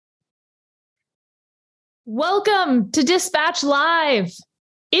Welcome to Dispatch Live.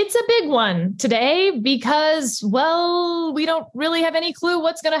 It's a big one today because, well, we don't really have any clue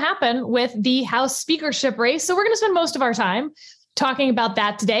what's going to happen with the House speakership race. So we're going to spend most of our time talking about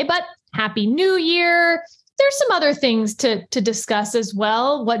that today. But Happy New Year. There's some other things to discuss as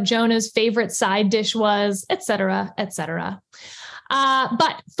well. What Jonah's favorite side dish was, et cetera, et cetera.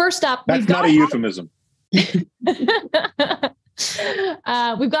 But first up, that's not a euphemism.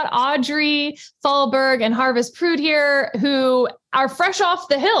 We've got Audrey Thalberg and Harvest Prude here who are fresh off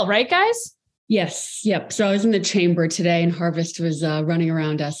the hill, right, guys? Yes. Yep. So I was in the chamber today and Harvest was running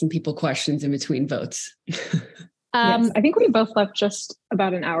around asking people questions in between votes. Yes, I think we both left just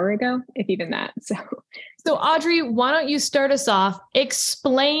about an hour ago, if even that. So Audrey, why don't you start us off?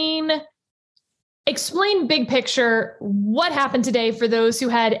 Explain big picture what happened today for those who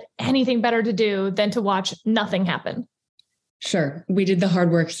had anything better to do than to watch nothing happen. Sure. We did the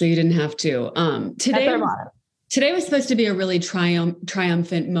hard work so you didn't have to. Today was supposed to be a really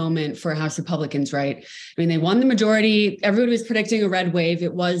triumphant moment for House Republicans, right? I mean, they won the majority. Everybody was predicting a red wave.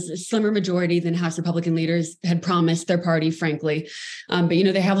 It was a slimmer majority than House Republican leaders had promised their party, frankly. But,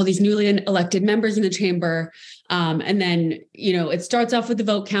 they have all these newly elected members in the chamber. And then, it starts off with the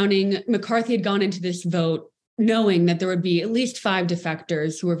vote counting. McCarthy had gone into this vote knowing that there would be at least 5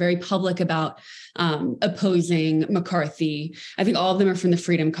 defectors who were very public about opposing McCarthy. I think all of them are from the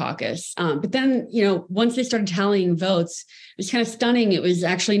Freedom Caucus. But then, once they started tallying votes, it was kind of stunning. It was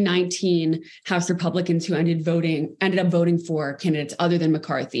actually 19 House Republicans who ended up voting for candidates other than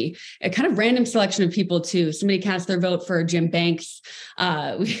McCarthy. A kind of random selection of people too. Somebody cast their vote for Jim Banks.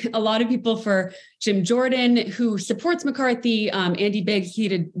 A lot of people for Jim Jordan, who supports McCarthy. Andy Biggs, he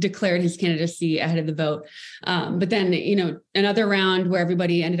had declared his candidacy ahead of the vote. But then, another round where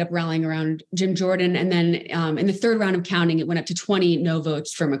everybody ended up rallying around Jim Jordan. And then in the third round of counting, it went up to 20 no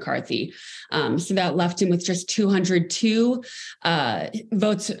votes for McCarthy. So that left him with just 202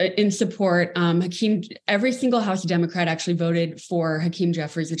 votes in support. Every single House Democrat actually voted for Hakeem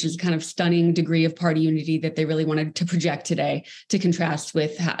Jeffries, which is a kind of stunning degree of party unity that they really wanted to project today to contrast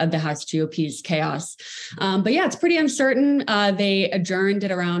with the House GOP's chaos. But yeah, it's pretty uncertain. They adjourned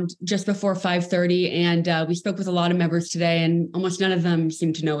at around just before 5:30, and we spoke with a lot of members today, and almost none of them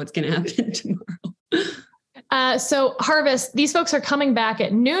seem to know what's going to happen tomorrow. So Harvest, these folks are coming back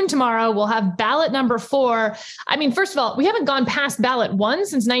at noon tomorrow. We'll have ballot number 4. I mean, first of all, we haven't gone past ballot 1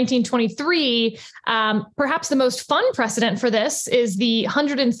 since 1923. Perhaps the most fun precedent for this is the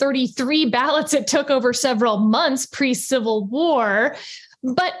 133 ballots it took over several months pre-Civil War.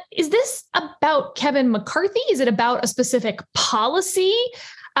 But is this about Kevin McCarthy? Is it about a specific policy?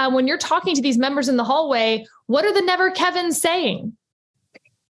 When you're talking to these members in the hallway, what are the Never Kevins saying?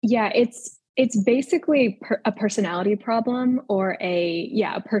 Yeah, it's basically a personality problem or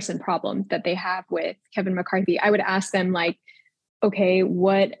a person problem that they have with Kevin McCarthy. I would ask them okay,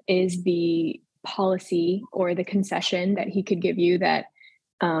 what is the policy or the concession that he could give you that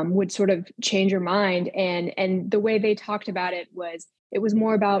would sort of change your mind? And the way they talked about it was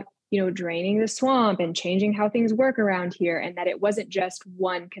more about, draining the swamp and changing how things work around here. And that it wasn't just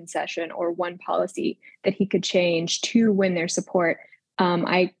one concession or one policy that he could change to win their support.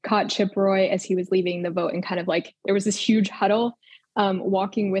 I caught Chip Roy as he was leaving the vote and kind of there was this huge huddle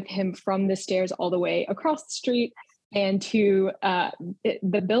walking with him from the stairs all the way across the street and to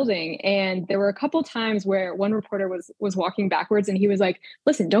the building. And there were a couple times where one reporter was walking backwards and he was like,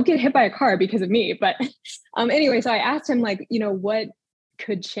 listen, don't get hit by a car because of me. But anyway, so I asked him what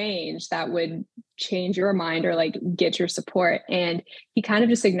could change that would change your mind or get your support. And he kind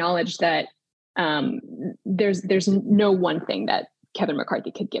of just acknowledged that there's no one thing that Kevin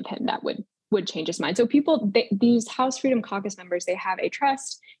McCarthy could give him that would change his mind. So these House Freedom Caucus members, they have a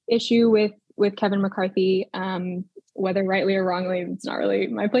trust issue with Kevin McCarthy, whether rightly or wrongly, it's not really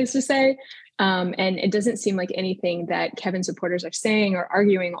my place to say. And it doesn't seem like anything that Kevin supporters are saying or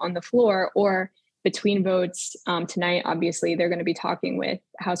arguing on the floor or between votes tonight. Obviously, they're going to be talking with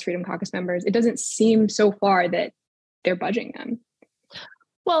House Freedom Caucus members. It doesn't seem so far that they're budging them.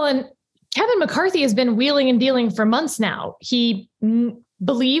 Well, and Kevin McCarthy has been wheeling and dealing for months now. He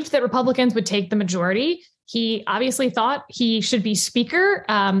believed that Republicans would take the majority. He obviously thought he should be speaker,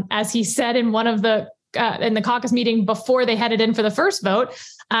 as he said in one of the in the caucus meeting before they headed in for the first vote.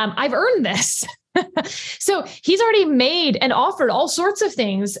 I've earned this. So he's already made and offered all sorts of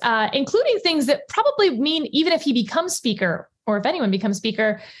things, including things that probably mean even if he becomes speaker or if anyone becomes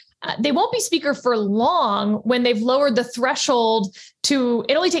speaker, they won't be speaker for long when they've lowered the threshold to,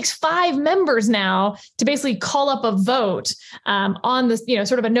 it only takes 5 members now to basically call up a vote on this,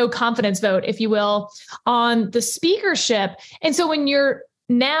 sort of a no confidence vote, if you will, on the speakership. And so when you're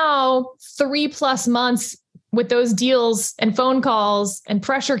now 3+ months with those deals and phone calls and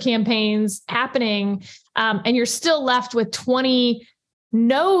pressure campaigns happening, and you're still left with 20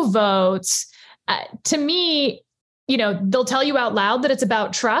 no votes. To me, they'll tell you out loud that it's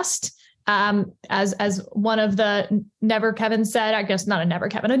about trust. As one of the Never Kevin said, I guess not a Never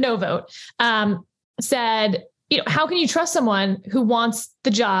Kevin, a no vote, said, how can you trust someone who wants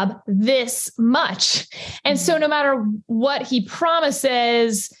the job this much? And so no matter what he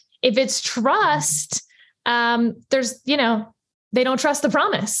promises, if it's trust, there's, they don't trust the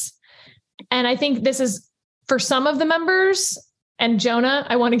promise. And I think this is for some of the members, and Jonah,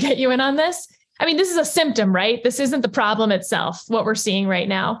 I want to get you in on this. I mean, this is a symptom, right? This isn't the problem itself, what we're seeing right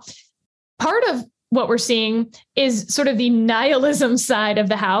now. Part of what we're seeing is sort of the nihilism side of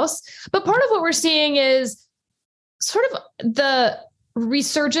the House, but part of what we're seeing is sort of the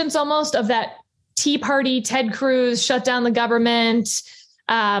resurgence almost of that Tea Party, Ted Cruz, shut down the government.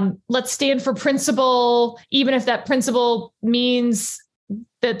 Let's stand for principle, even if that principle means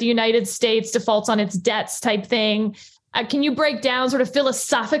that the United States defaults on its debts type thing. Can you break down sort of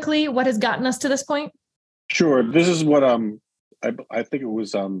philosophically what has gotten us to this point? Sure. This is what I think it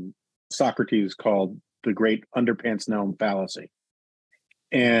was Socrates called the great underpants gnome fallacy.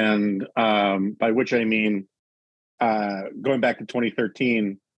 And by which I mean, going back to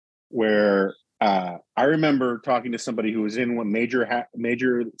 2013, where I remember talking to somebody who was in one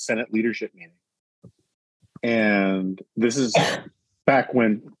major Senate leadership meeting. And this is back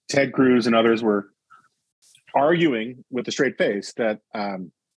when Ted Cruz and others were arguing with a straight face that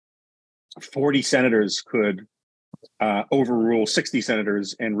 40 senators could overrule 60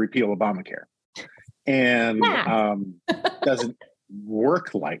 senators and repeal Obamacare. And doesn't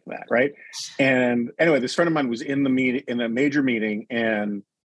work like that, right? And anyway, this friend of mine was in the meeting, in a major meeting, and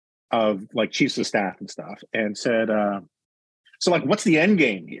of like chiefs of staff and stuff, and said, so like, what's the end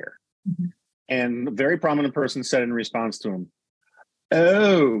game here? Mm-hmm. And a very prominent person said in response to him,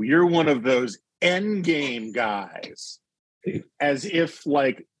 oh, you're one of those end game guys. As if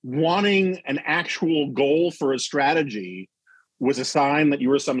like wanting an actual goal for a strategy was a sign that you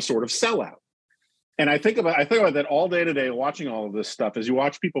were some sort of sellout. And I think about that all day today, watching all of this stuff, as you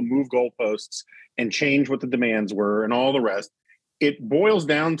watch people move goalposts and change what the demands were and all the rest. It boils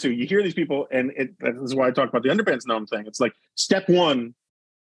down to, you hear these people, and this is why I talk about the underpants gnome thing. It's like, step one,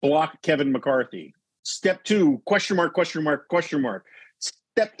 block Kevin McCarthy. Step two, question mark, question mark, question mark.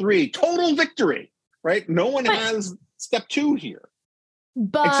 Step three, total victory, right? No one has step two here.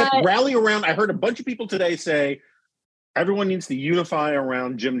 Except rally around. I heard a bunch of people today say everyone needs to unify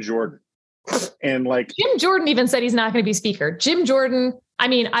around Jim Jordan. And like Jim Jordan even said he's not going to be speaker. Jim Jordan,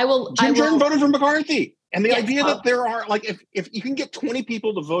 Jordan voted for McCarthy. And the idea that there are like, if you can get 20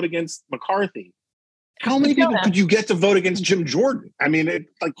 people to vote against McCarthy, how many people could you get to vote against Jim Jordan? I mean,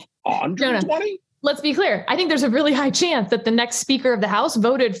 it's like 120? Let's be clear. I think there's a really high chance that the next Speaker of the House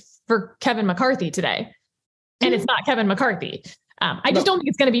voted for Kevin McCarthy today. And it's not Kevin McCarthy. I just don't think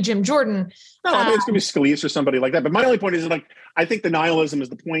it's going to be Jim Jordan. No, I think it's going to be Scalise or somebody like that. But my only point is, like, I think the nihilism is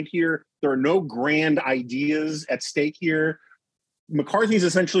the point here. There are no grand ideas at stake here. McCarthy is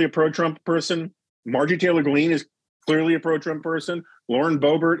essentially a pro-Trump person. Marjorie Taylor Greene is clearly a pro-Trump person. Lauren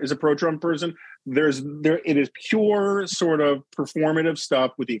Boebert is a pro-Trump person. It is pure sort of performative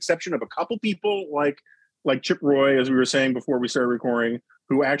stuff, with the exception of a couple people like Chip Roy, as we were saying before we started recording,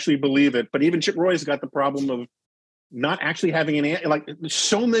 who actually believe it. But even Chip Roy's got the problem of not actually having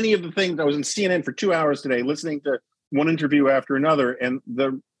so many of the things. I was in CNN for 2 hours today, listening to one interview after another, and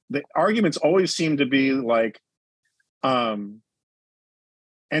the arguments always seem to be like, and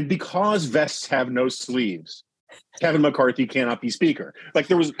because vests have no sleeves, Kevin McCarthy cannot be speaker. Like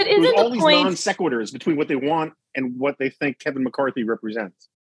there was all these non sequiturs between what they want and what they think Kevin McCarthy represents.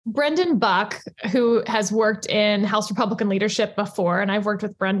 Brendan Buck, who has worked in House Republican leadership before, and I've worked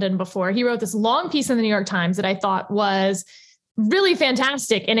with Brendan before, he wrote this long piece in the New York Times that I thought was really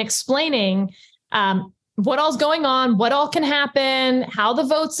fantastic in explaining what all's going on, what all can happen, how the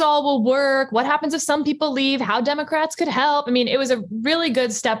votes all will work, what happens if some people leave, how Democrats could help. I mean, it was a really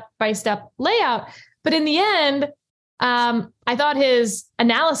good step-by-step layout. But in the end, I thought his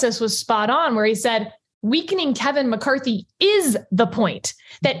analysis was spot on, where he said, weakening Kevin McCarthy is the point.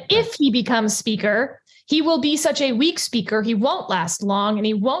 That if he becomes speaker, he will be such a weak speaker, he won't last long, and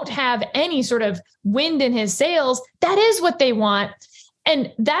he won't have any sort of wind in his sails. That is what they want.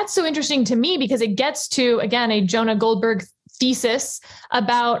 And that's so interesting to me, because it gets to, again, a Jonah Goldberg thesis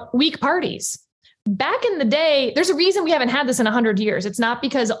about weak parties, back in the day, there's a reason we haven't had this in 100 years. It's not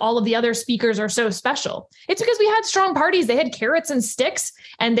because all of the other speakers are so special. It's because we had strong parties. They had carrots and sticks,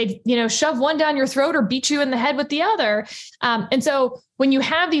 and they, shove one down your throat or beat you in the head with the other. And so when you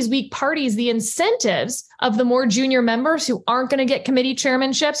have these weak parties, the incentives of the more junior members who aren't going to get committee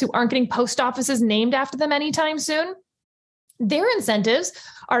chairmanships, who aren't getting post offices named after them anytime soon, their incentives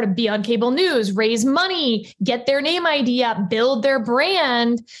are to be on cable news, raise money, get their name ID up, build their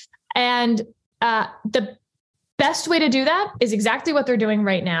brand. And the best way to do that is exactly what they're doing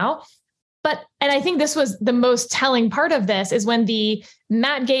right now. And I think this was the most telling part of this is when the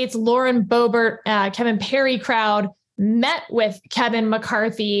Matt Gaetz, Lauren Boebert, Kevin Perry crowd met with Kevin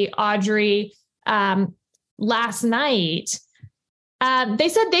McCarthy, Audrey, last night. They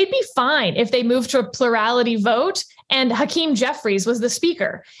said they'd be fine if they moved to a plurality vote and Hakeem Jeffries was the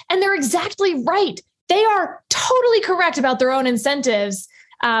speaker. And they're exactly right. They are totally correct about their own incentives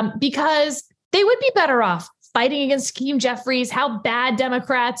because they would be better off fighting against Hakeem Jeffries, how bad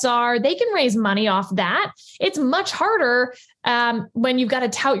Democrats are. They can raise money off that. It's much harder when you've got to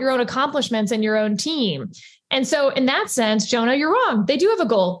tout your own accomplishments and your own team. And so in that sense, Jonah, you're wrong. They do have a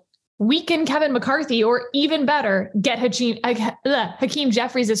goal. Weaken Kevin McCarthy, or even better, get Hakeem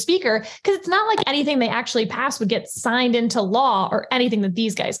Jeffries as speaker, because it's not like anything they actually pass would get signed into law or anything that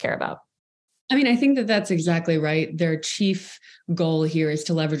these guys care about. I mean, I think that that's exactly right. Their chief goal here is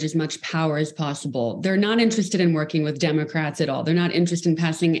to leverage as much power as possible. They're not interested in working with Democrats at all. They're not interested in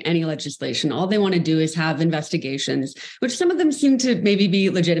passing any legislation. All they want to do is have investigations, which some of them seem to maybe be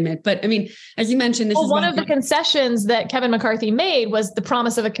legitimate. But I mean, as you mentioned, this is one of the concessions that Kevin McCarthy made was the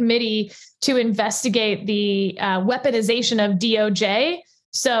promise of a committee to investigate the weaponization of DOJ.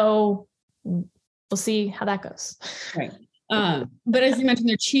 So we'll see how that goes. Right. But as you mentioned,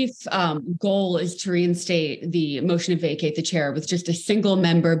 their chief goal is to reinstate the motion to vacate the chair with just a single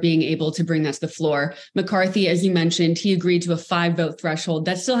member being able to bring that to the floor. McCarthy, as you mentioned, he agreed to a 5-vote threshold.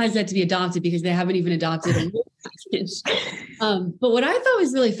 That still has yet to be adopted because they haven't even adopted a rule package. But what I thought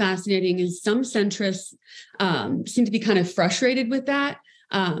was really fascinating is some centrists seem to be kind of frustrated with that.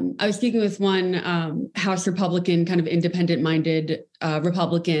 I was speaking with one House Republican, kind of independent-minded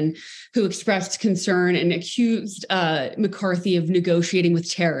Republican, who expressed concern and accused McCarthy of negotiating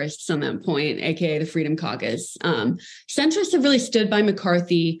with terrorists on that point, aka the Freedom Caucus. Centrists have really stood by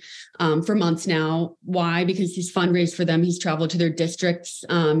McCarthy for months now. Why? Because he's fundraised for them. He's traveled to their districts.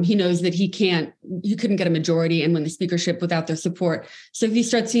 He knows that he couldn't get a majority and win the speakership without their support. So if you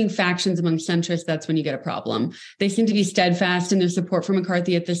start seeing factions among centrists, that's when you get a problem. They seem to be steadfast in their support for McCarthy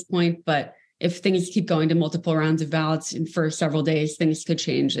at this point, but if things keep going to multiple rounds of ballots for several days, things could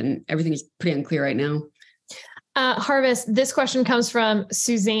change, and everything is pretty unclear right now. Harvest, this question comes from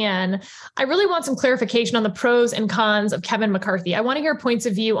Suzanne. I really want some clarification on the pros and cons of Kevin McCarthy. I want to hear points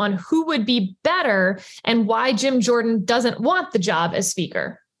of view on who would be better and why Jim Jordan doesn't want the job as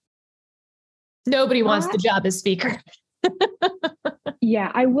speaker. Nobody wants the job as speaker.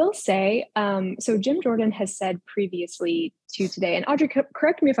 Yeah, I will say, so Jim Jordan has said previously to today, and Audrey,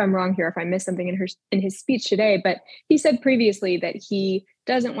 correct me if I'm wrong here, if I missed something in his speech today, but he said previously that he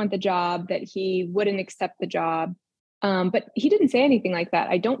doesn't want the job, that he wouldn't accept the job. But he didn't say anything like that,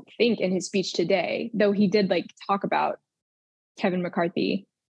 I don't think, in his speech today, though he did talk about Kevin McCarthy.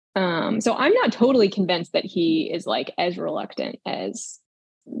 So I'm not totally convinced that he is as reluctant as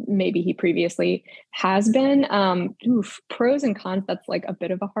maybe he previously has been. Pros and cons, that's a bit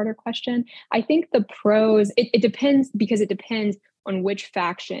of a harder question. I think the pros, it depends, because it depends on which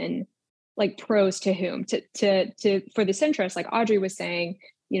faction, pros to whom. To for the centrists, like Audrey was saying,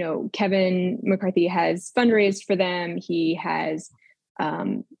 Kevin McCarthy has fundraised for them. He has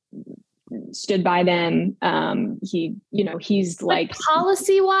stood by them. He's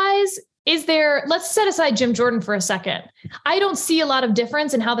policy-wise, let's set aside Jim Jordan for a second. I don't see a lot of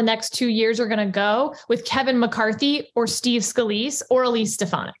difference in how the next 2 years are going to go with Kevin McCarthy or Steve Scalise or Elise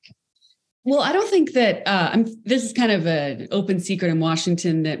Stefanik. Well, I don't think that this is kind of an open secret in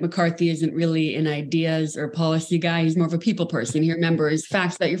Washington that McCarthy isn't really an ideas or policy guy. He's more of a people person. He remembers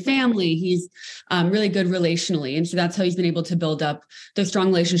facts about your family. He's really good relationally. And so that's how he's been able to build up those strong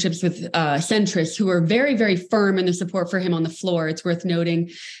relationships with centrists who are very, very firm in their support for him on the floor. It's worth noting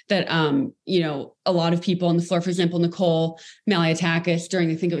that, a lot of people on the floor, for example, Nicole Malliotakis, during,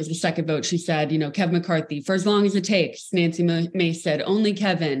 I think it was the second vote, she said, Kevin McCarthy, for as long as it takes. Nancy Mace said, only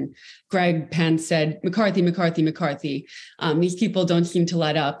Kevin. Greg Pence said, McCarthy, McCarthy, McCarthy. These people don't seem to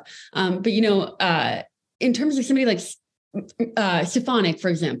let up. But in terms of somebody like Stefanik, for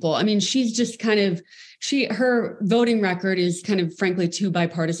example. I mean, she's just kind of, her voting record is kind of frankly too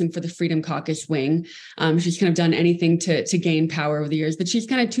bipartisan for the Freedom Caucus wing. She's kind of done anything to gain power over the years, but she's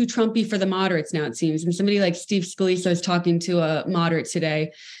kind of too Trumpy for the moderates now, it seems. And somebody like Steve Scalise was talking to a moderate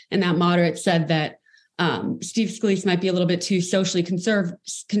today, and that moderate said that Steve Scalise might be a little bit too socially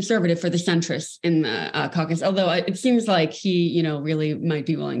conservative for the centrists in the caucus, although it seems like he, really might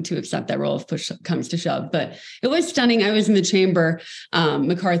be willing to accept that role if push comes to shove. But it was stunning. I was in the chamber.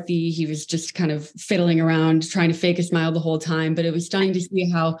 McCarthy, he was just kind of fiddling around, trying to fake a smile the whole time. But it was stunning to see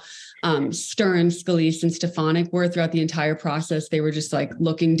how stern Scalise and Stefanik were throughout the entire process. They were just like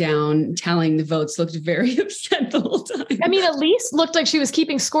looking down, tallying the votes, looked very upset the whole time. I mean, Elise looked like she was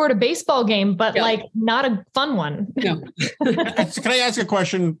keeping score at a baseball game, but like not a fun one. No. Can I ask a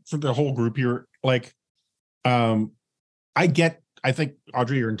question for the whole group here? Like, I think,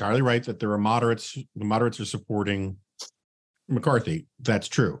 Audrey, you're entirely right that there are moderates. The moderates are supporting McCarthy. That's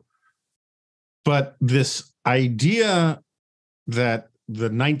true. But this idea that the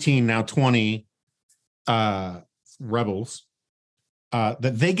 19, now 20 rebels, that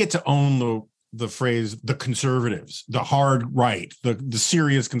they get to own the phrase, the conservatives, the hard right, the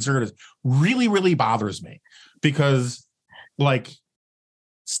serious conservatives, really, really bothers me, because like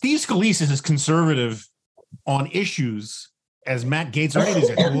Steve Scalise is as conservative on issues as Matt Gaetz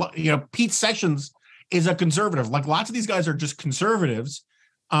is. Pete Sessions is a conservative. Like lots of these guys are just conservatives,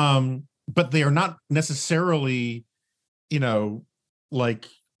 but they are not necessarily,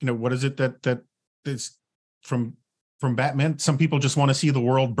 what is it that is from Batman? Some people just want to see the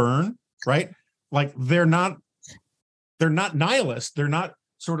world burn, right? Like they're not nihilists. They're not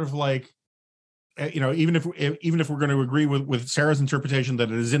sort of like, even if we're going to agree with Sarah's interpretation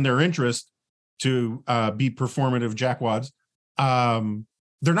that it is in their interest to be performative jackwads,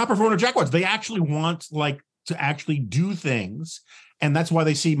 they're not performative jackwads. They actually want to actually do things, and that's why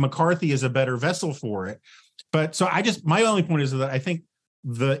they see McCarthy as a better vessel for it. But so my only point is that I think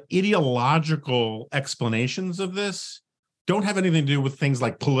the ideological explanations of this don't have anything to do with things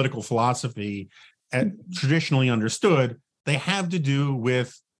like political philosophy traditionally understood. They have to do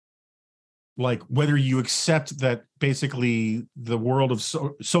with like whether you accept that basically the world of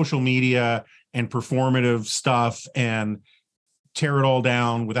social media and performative stuff and tear it all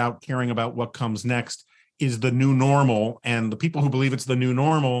down without caring about what comes next is the new normal. And the people who believe it's the new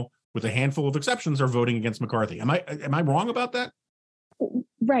normal, with a handful of exceptions, are voting against McCarthy. Am I wrong about that?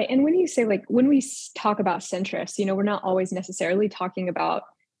 Right. And when you say, like, when we talk about centrists, we're not always necessarily talking about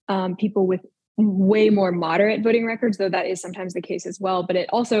people with way more moderate voting records, though that is sometimes the case as well. But it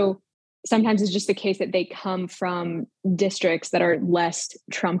also sometimes is just the case that they come from districts that are less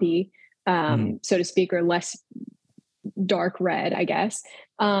Trumpy, so to speak, or less dark red, I guess.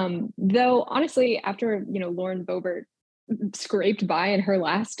 Though, honestly, after, Lauren Boebert scraped by in her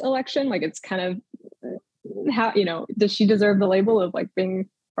last election, like it's kind of how, does she deserve the label of like being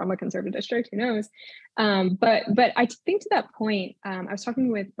from a conservative district? Who knows? But I think to that point, I was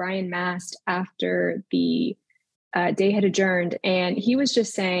talking with Brian Mast after the day had adjourned, and he was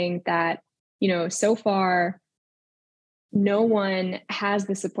just saying that, so far, no one has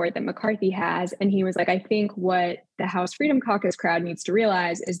the support that McCarthy has. And he was like, I think what the House Freedom Caucus crowd needs to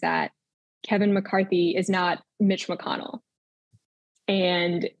realize is that Kevin McCarthy is not Mitch McConnell.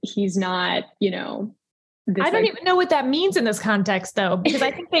 And he's not, I don't even know what that means in this context, though, because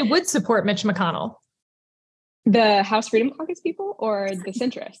I think they would support Mitch McConnell. The House Freedom Caucus people or the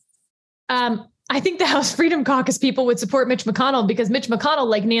centrists? I think the House Freedom Caucus people would support Mitch McConnell because Mitch McConnell,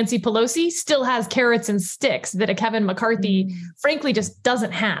 like Nancy Pelosi, still has carrots and sticks that a Kevin McCarthy, frankly, just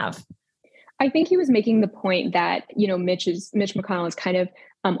doesn't have. I think he was making the point that, Mitch McConnell is kind of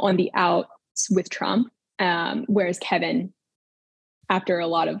on the outs with Trump, whereas Kevin, after a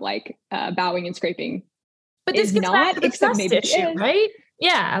lot of bowing and scraping, but this is not a trust issue, right?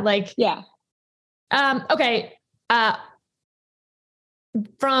 Yeah, yeah. Okay.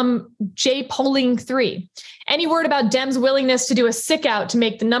 From J Polling 3, any word about Dems' willingness to do a sick out to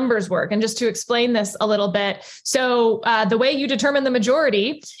make the numbers work? And just to explain this a little bit. So the way you determine the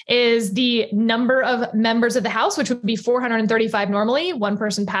majority is the number of members of the House, which would be 435 normally. One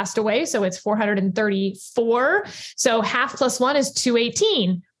person passed away, so it's 434. So half plus one is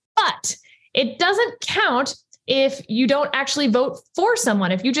 218. But it doesn't count if you don't actually vote for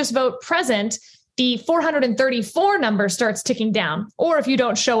someone. If you just vote present, the 434 number starts ticking down, or if you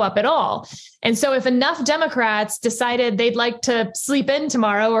don't show up at all. And so if enough Democrats decided they'd like to sleep in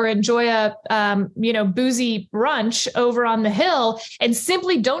tomorrow or enjoy a, boozy brunch over on the Hill and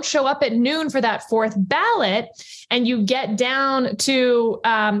simply don't show up at noon for that fourth ballot, and you get down to,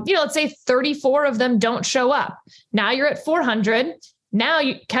 let's say 34 of them don't show up. Now you're at 400. Now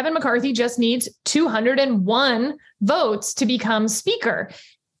Kevin McCarthy just needs 201 votes to become speaker.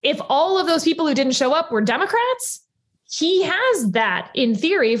 If all of those people who didn't show up were Democrats, he has that in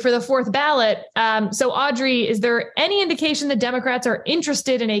theory for the fourth ballot. So Audrey, is there any indication that Democrats are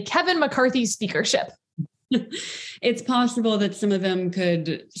interested in a Kevin McCarthy speakership? It's possible that some of them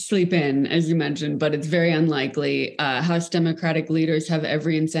could sleep in, as you mentioned, but it's very unlikely. House Democratic leaders have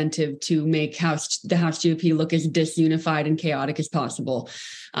every incentive to make the House GOP look as disunified and chaotic as possible.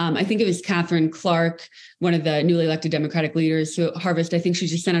 I think it was Catherine Clark, one of the newly elected Democratic leaders, who Harvest, I think she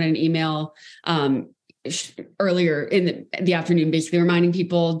just sent out an email earlier in the afternoon, basically reminding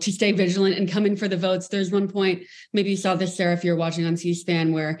people to stay vigilant and come in for the votes. There's one point, maybe you saw this, Sarah, if you're watching on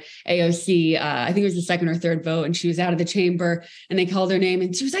C-SPAN, where AOC, I think it was the second or third vote, and she was out of the chamber and they called her name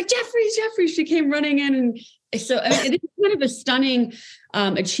and she was like, Jeffries. She came running in. And so it is kind of a stunning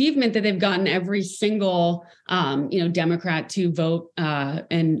achievement that they've gotten every single, Democrat to vote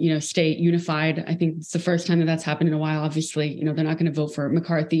and stay unified. I think it's the first time that's happened in a while. Obviously, they're not going to vote for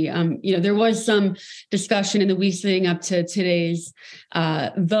McCarthy. There was some discussion in the weeks leading up to today's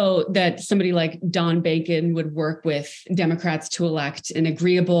vote that somebody like Don Bacon would work with Democrats to elect an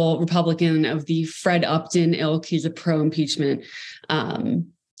agreeable Republican of the Fred Upton ilk. He's a pro-impeachment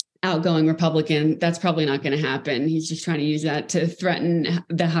outgoing Republican. That's probably not going to happen. He's just trying to use that to threaten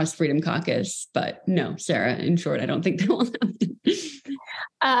the House Freedom Caucus. But no, Sarah, in short, I don't think that will happen.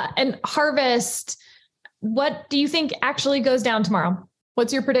 And Harvest, what do you think actually goes down tomorrow?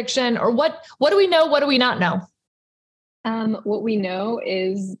 What's your prediction? Or what do we know? What do we not know? What we know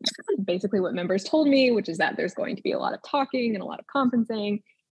is basically what members told me, which is that there's going to be a lot of talking and a lot of conferencing.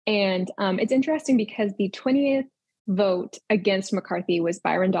 And it's interesting because the 20th vote against McCarthy was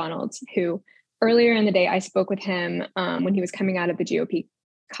Byron Donalds, who earlier in the day, I spoke with him when he was coming out of the GOP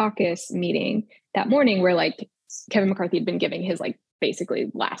caucus meeting that morning, where Kevin McCarthy had been giving his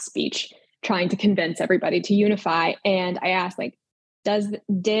basically last speech, trying to convince everybody to unify. And I asked,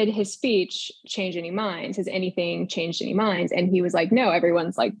 did his speech change any minds? Has anything changed any minds? And he was like, no,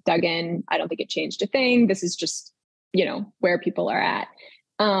 everyone's dug in. I don't think it changed a thing. This is just, where people are at.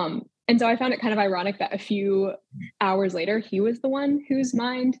 And so I found it kind of ironic that a few hours later, he was the one whose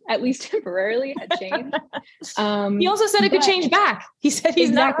mind, at least temporarily, had changed. He also said it could change back. He said he's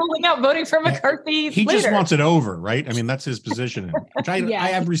not ruling out voting for McCarthy. He just wants it over, right? I mean, that's his position, which I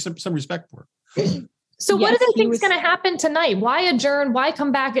have some respect for. So what do they think is going to happen tonight? Why adjourn? Why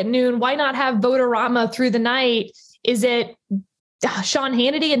come back at noon? Why not have Vote-A-Rama through the night? Is it Sean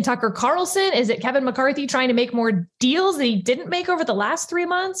Hannity and Tucker Carlson? Is it Kevin McCarthy trying to make more deals that he didn't make over the last 3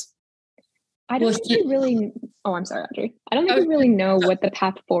 months? I don't think we really. Oh, I'm sorry, Audrey. I don't think we really know what the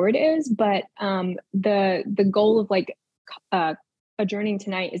path forward is, but the goal of adjourning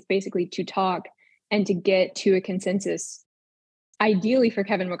tonight is basically to talk and to get to a consensus. Ideally for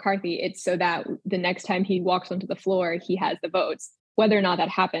Kevin McCarthy, it's so that the next time he walks onto the floor, he has the votes. Whether or not that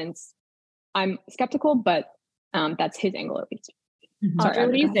happens, I'm skeptical, but that's his angle at least. Sorry,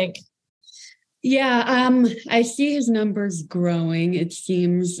 what do you think? Yeah, I see his numbers growing, it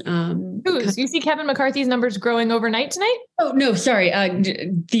seems. You see Kevin McCarthy's numbers growing overnight tonight? Oh, no, sorry.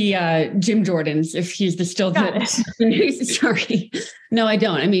 The Jim Jordan's, if he's sorry. No, I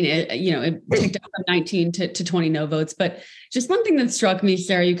don't. I mean, it ticked up from 19 to 20 no votes. But just one thing that struck me,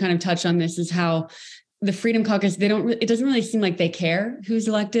 Sarah, you kind of touched on this, is how the Freedom Caucus, it doesn't really seem like they care who's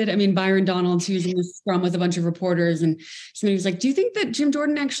elected. I mean, Byron Donalds, who's in this scrum with a bunch of reporters, and somebody was like, do you think that Jim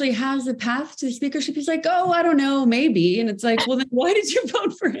Jordan actually has a path to the speakership? He's like, oh, I don't know, maybe. And it's like, well, then why did you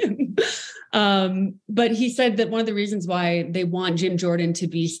vote for him? But he said that one of the reasons why they want Jim Jordan to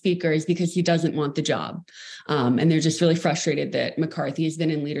be speaker is because he doesn't want the job. And they're just really frustrated that McCarthy has been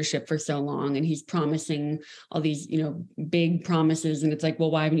in leadership for so long and he's promising all these, big promises. And it's like,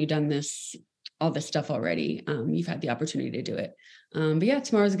 well, why haven't you done all this stuff already? You've had the opportunity to do it. But yeah,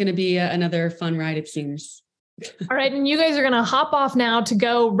 tomorrow's going to be another fun ride, it seems. All right. And you guys are going to hop off now to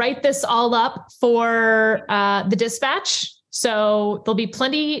go write this all up for the Dispatch. So there'll be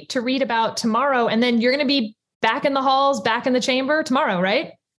plenty to read about tomorrow. And then you're going to be back in the halls, back in the chamber tomorrow,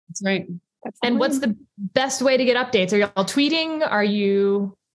 right? That's right. And what's the best way to get updates? Are y'all tweeting? Are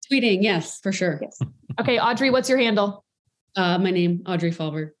you tweeting? Yes, for sure. Yes. Okay. Audrey, what's your handle? My name, Audrey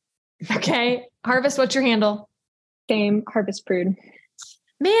Fahlberg. Okay. Harvest, what's your handle? Same, Harvest Prude.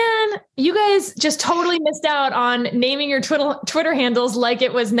 Man, you guys just totally missed out on naming your Twitter handles like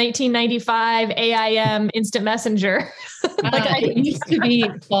it was 1995 AIM Instant Messenger. It used to be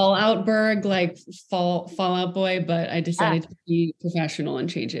Falloutberg, like Fallout Boy, but I decided to be professional and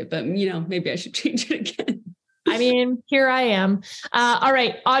change it. But, maybe I should change it again. I mean, here I am. All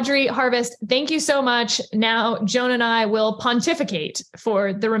right, Audrey Harvest, thank you so much. Now, Joan and I will pontificate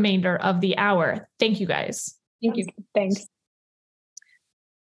for the remainder of the hour. Thank you, guys. Thank you. Thanks.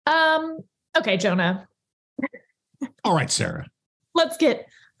 Okay, Jonah. All right, Sarah. Let's get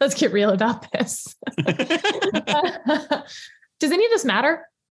real about this. Does any of this matter?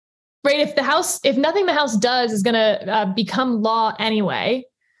 Right? If nothing the House does is going to become law anyway,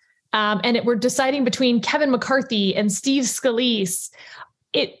 and we're deciding between Kevin McCarthy and Steve Scalise,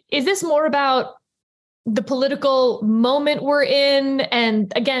 is this more about the political moment we're in,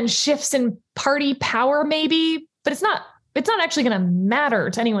 and again, shifts in party power, maybe? But it's not actually going to matter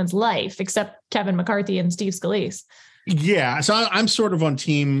to anyone's life except Kevin McCarthy and Steve Scalise. Yeah. So I'm sort of on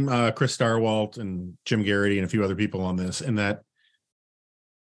team Chris Starwalt and Jim Garrity and a few other people on this, in that,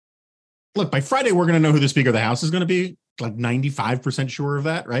 look, by Friday, we're going to know who the Speaker of the House is going to be, like 95% sure of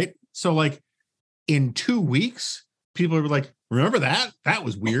that, right? So like in 2 weeks, people are like, remember that? That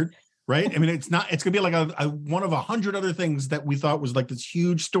was weird, right? I mean, it's going to be like a one of 100 other things that we thought was like this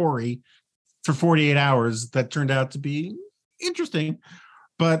huge story for 48 hours that turned out to be interesting.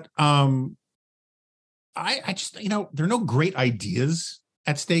 But I just, there are no great ideas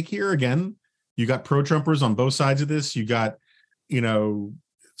at stake here. Again, you got pro-Trumpers on both sides of this. You got,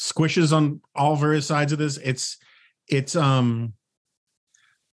 squishes on all various sides of this.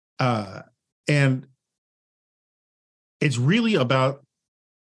 And it's really about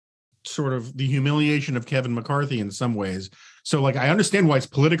sort of the humiliation of Kevin McCarthy in some ways. So like, I understand why it's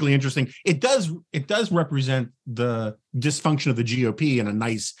politically interesting. It does represent the dysfunction of the GOP in a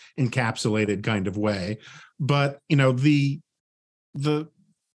nice encapsulated kind of way. But,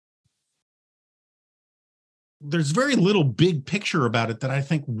 there's very little big picture about it that I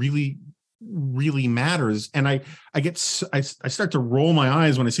think really, really matters. And I start to roll my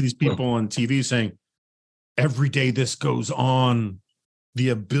eyes when I see these people on TV saying, every day this goes on, the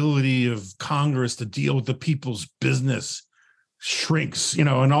ability of Congress to deal with the people's business shrinks, and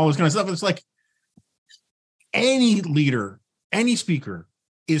all this kind of stuff. It's like any leader, any speaker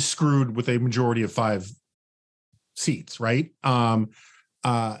is screwed with a majority of 5 seats, right? And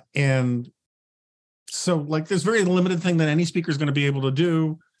so like there's very limited thing that any speaker is going to be able to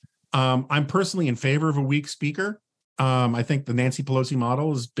do. I'm personally in favor of a weak speaker. I think the Nancy Pelosi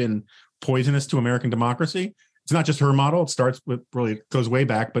model has been poisonous to American democracy. It's not just her model. It starts with, really, it goes way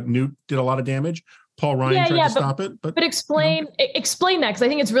back, but Newt did a lot of damage. Paul Ryan tried to stop it. But explain that, because I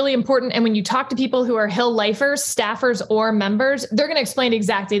think it's really important. And when you talk to people who are Hill lifers, staffers, or members, they're going to explain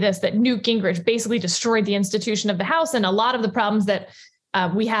exactly this, that Newt Gingrich basically destroyed the institution of the House. And a lot of the problems that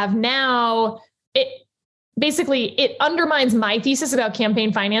we have now, it undermines my thesis about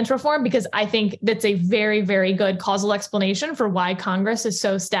campaign finance reform, because I think that's a very, very good causal explanation for why Congress is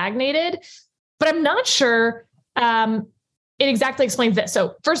so stagnated. But I'm not sure it exactly explains this.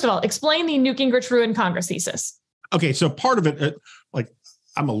 So first of all, explain the Newt Gingrich ruined Congress thesis. Okay, so part of it, like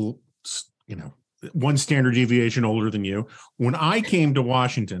I'm one standard deviation older than you. When I came to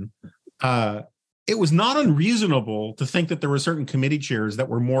Washington, it was not unreasonable to think that there were certain committee chairs that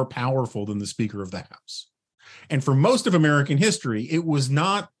were more powerful than the Speaker of the House. And for most of American history, it was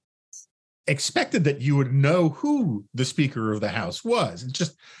not expected that you would know who the Speaker of the House was. It's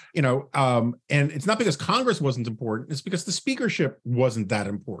just, and it's not because Congress wasn't important, it's because the speakership wasn't that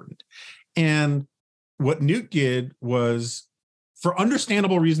important. And what Newt did was, for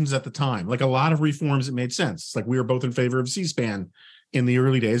understandable reasons at the time, like a lot of reforms, it made sense. It's like we were both in favor of C-SPAN in the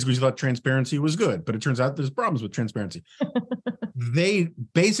early days because we thought transparency was good, but it turns out there's problems with transparency. They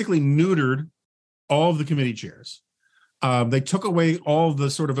basically neutered all of the committee chairs. They took away all the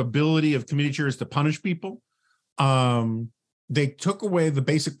sort of ability of committee chairs to punish people. They took away the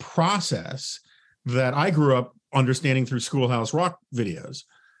basic process that I grew up understanding through Schoolhouse Rock videos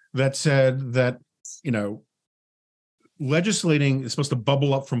that said that, legislating is supposed to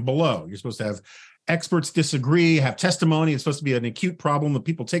bubble up from below. You're supposed to have experts disagree, have testimony. It's supposed to be an acute problem that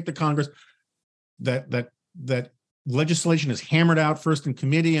people take to Congress. That legislation is hammered out first in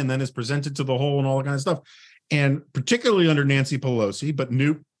committee and then is presented to the whole and all that kind of stuff. And particularly under Nancy Pelosi, but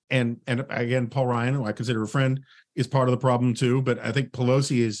Newt and again, Paul Ryan, who I consider a friend, is part of the problem too. But I think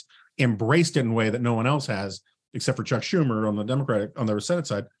Pelosi has embraced it in a way that no one else has, except for Chuck Schumer on the Senate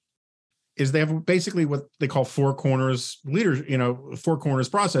side, is they have basically what they call four corners leaders, four corners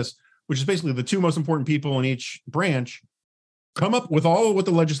process, which is basically the two most important people in each branch come up with all of what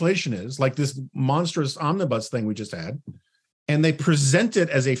the legislation is, like this monstrous omnibus thing we just had, and they present it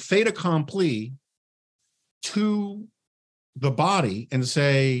as a fait accompli to the body and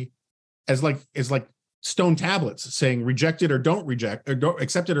say, as like stone tablets saying reject it or don't reject, or don't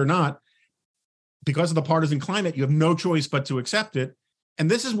accept it or not. Because of the partisan climate, you have no choice but to accept it. And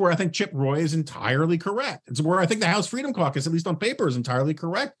this is where I think Chip Roy is entirely correct. It's where I think the House Freedom Caucus, at least on paper, is entirely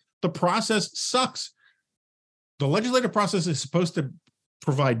correct. The process sucks. The legislative process is supposed to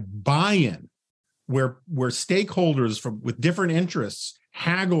provide buy-in where stakeholders with different interests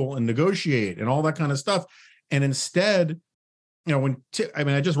haggle and negotiate and all that kind of stuff. And instead,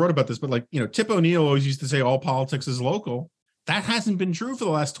 I just wrote about this, but Tip O'Neill always used to say all politics is local. That hasn't been true for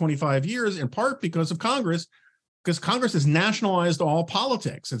the last 25 years, in part because of Congress, because Congress has nationalized all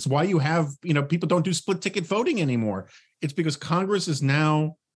politics. It's why you have, people don't do split ticket voting anymore. It's because Congress is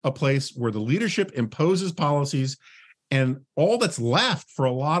now a place where the leadership imposes policies, and all that's left for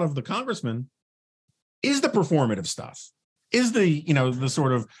a lot of the congressmen is the performative stuff, is the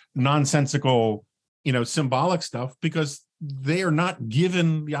sort of nonsensical, symbolic stuff, because they are not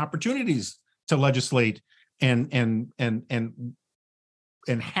given the opportunities to legislate and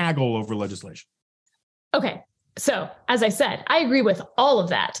haggle over legislation. Okay. So as I said, I agree with all of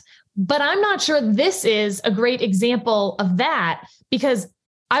that, but I'm not sure this is a great example of that, because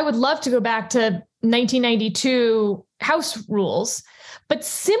I would love to go back to 1992 House rules, but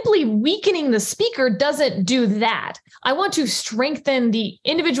simply weakening the speaker doesn't do that. I want to strengthen the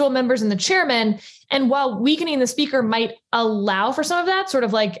individual members and the chairman. And while weakening the speaker might allow for some of that, sort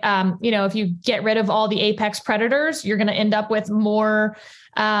of like, if you get rid of all the apex predators, you're going to end up with more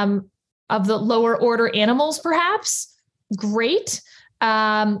of the lower order animals, perhaps. Great.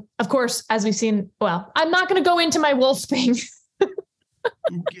 Of course, as we've seen, well, I'm not going to go into my wolf thing.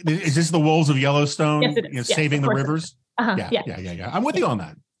 Is this the wolves of Yellowstone? Yes, it is. Yes, saving the rivers? Yeah. I'm with you on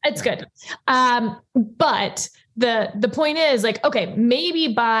that. It's good. But the point is, okay,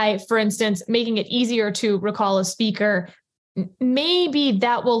 maybe by, for instance, making it easier to recall a speaker, maybe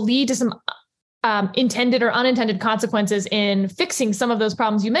that will lead to some intended or unintended consequences in fixing some of those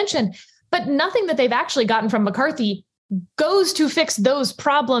problems you mentioned. But nothing that they've actually gotten from McCarthy goes to fix those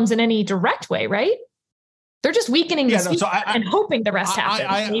problems in any direct way, right? They're just weakening the speaker and hoping the rest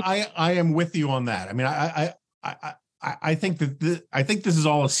happens. I am with you on that. I mean, I think that I think this is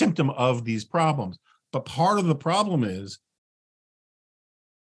all a symptom of these problems. But part of the problem is,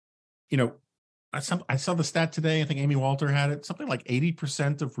 I saw the stat today. I think Amy Walter had it. Something like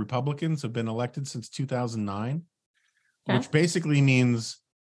 80% of Republicans have been elected since 2009, which basically means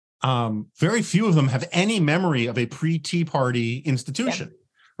very few of them have any memory of a pre-Tea Party institution,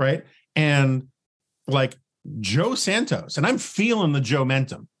 right? And like Joe Santos, and I'm feeling the Joe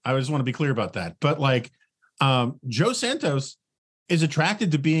mentum. I just want to be clear about that. But Joe Santos is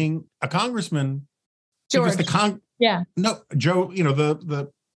attracted to being a congressman. George. Because Joe,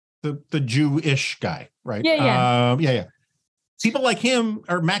 the Jewish guy, right? Yeah. People like him,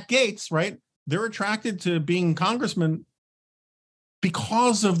 or Matt Gaetz, right? They're attracted to being congressman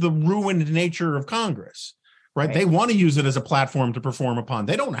because of the ruined nature of Congress, right? They want to use it as a platform to perform upon.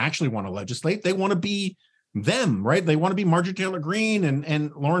 They don't actually want to legislate. They want to be them, right? They want to be Marjorie Taylor Greene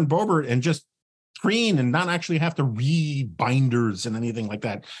and Lauren Boebert and just screen and not actually have to read binders and anything like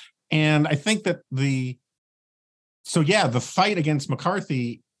that. And I think that the fight against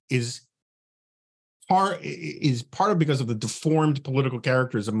McCarthy is part of because of the deformed political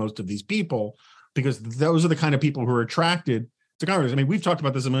characters of most of these people, because those are the kind of people who are attracted to Congress. I mean, we've talked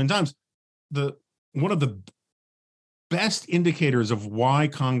about this a million times. One of the best indicators of why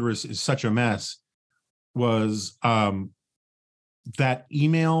Congress is such a mess was that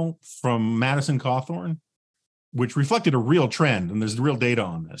email from Madison Cawthorn, which reflected a real trend, and there's real data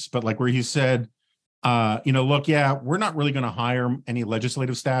on this, but where he said, look, we're not really going to hire any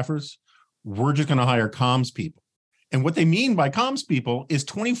legislative staffers. We're just going to hire comms people. And what they mean by comms people is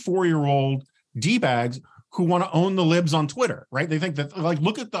 24-year-old D-bags who want to own the libs on Twitter, right? They think that,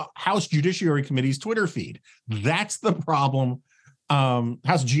 look at the House Judiciary Committee's Twitter feed. That's the problem.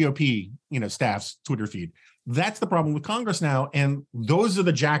 House GOP, staff's Twitter feed. That's the problem with Congress now. And those are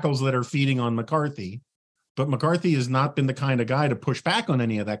the jackals that are feeding on McCarthy. But McCarthy has not been the kind of guy to push back on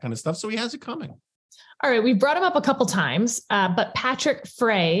any of that kind of stuff. So he has it coming. All right. We brought him up a couple times, but Patrick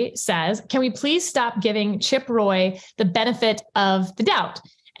Frey says, can we please stop giving Chip Roy the benefit of the doubt?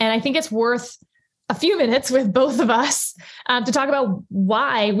 And I think it's worth a few minutes with both of us to talk about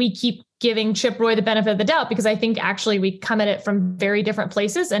why we keep giving Chip Roy the benefit of the doubt, because I think actually we come at it from very different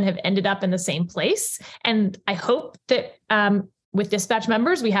places and have ended up in the same place. And I hope that with dispatch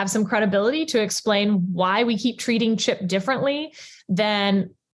members, we have some credibility to explain why we keep treating Chip differently than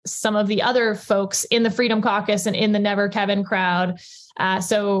some of the other folks in the Freedom Caucus and in the Never Kevin crowd.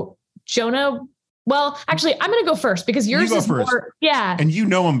 So Jonah, well, actually, I'm going to go first because yours is first. More, yeah. And you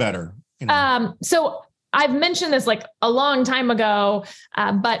know him better. You know. So I've mentioned this like a long time ago,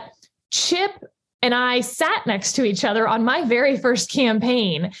 but Chip and I sat next to each other on my very first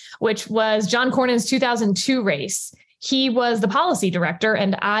campaign, which was John Cornyn's 2002 race. He was the policy director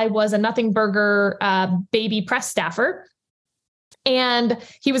and I was a Nothing Burger baby press staffer. And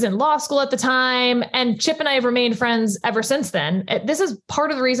he was in law school at the time. And Chip and I have remained friends ever since then. This is part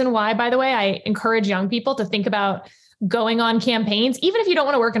of the reason why, by the way, I encourage young people to think about going on campaigns, even if you don't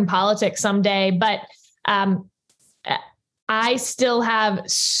want to work in politics someday. But I still have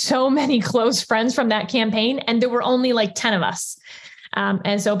so many close friends from that campaign. And there were only like 10 of us.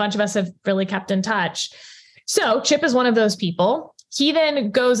 And so a bunch of us have really kept in touch. So Chip is one of those people. He then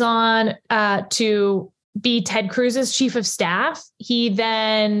goes on to be Ted Cruz's chief of staff. He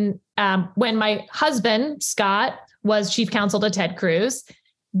then, when my husband, Scott, was chief counsel to Ted Cruz,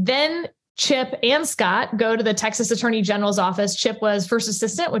 then Chip and Scott go to the Texas Attorney General's office. Chip was first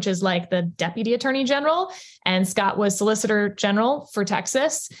assistant, which is like the deputy attorney general, and Scott was solicitor general for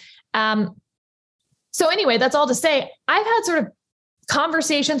Texas. So anyway, that's all to say, I've had sort of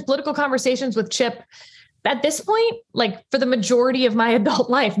political conversations with Chip at this point, like for the majority of my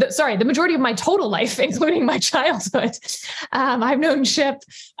adult life, the majority of my total life, including my childhood. I've known Chip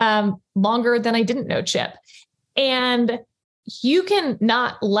longer than I didn't know Chip. And you can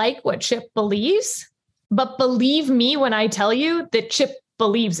not like what Chip believes, but believe me when I tell you that Chip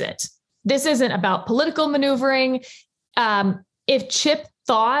believes it. This isn't about political maneuvering. If Chip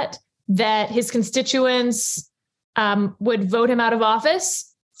thought that his constituents would vote him out of office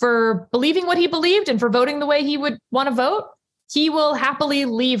for believing what he believed and for voting the way he would want to vote, he will happily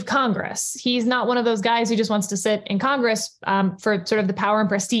leave Congress. He's not one of those guys who just wants to sit in Congress for sort of the power and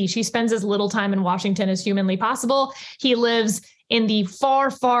prestige. He spends as little time in Washington as humanly possible. He lives in the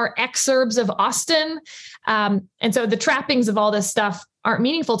far, far exurbs of Austin. And so the trappings of all this stuff aren't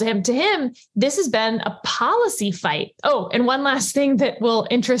meaningful to him. To him, this has been a policy fight. Oh, and one last thing that will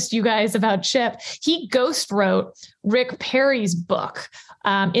interest you guys about Chip. He ghost wrote Rick Perry's book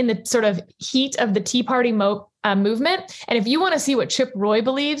in the sort of heat of the Tea Party movement. And if you want to see what Chip Roy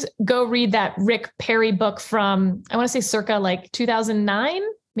believes, go read that Rick Perry book from, I want to say circa like 2009,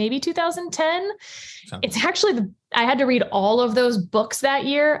 maybe 2010. It's actually, I had to read all of those books that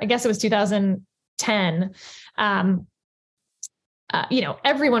year. I guess it was 2010.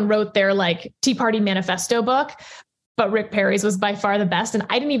 Everyone wrote their like Tea Party manifesto book, but Rick Perry's was by far the best. And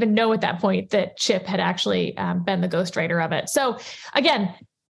I didn't even know at that point that Chip had actually been the ghostwriter of it. So again,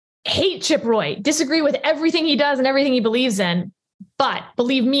 hate Chip Roy, disagree with everything he does and everything he believes in, but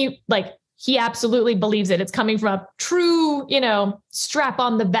believe me, like he absolutely believes it. It's coming from a true, strap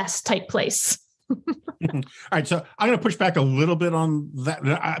on the vest type place. All right. So I'm going to push back a little bit on that.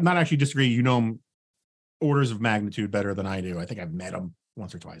 I'm not actually disagree. You know him orders of magnitude better than I do. I think I've met him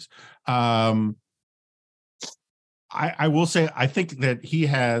once or twice. I will say, I think that he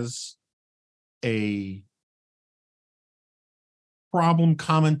has a problem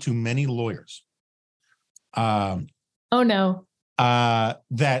common to many lawyers. Oh no.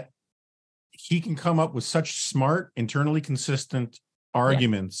 That he can come up with such smart, internally consistent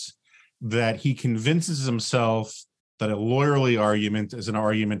arguments that he convinces himself that a lawyerly argument is an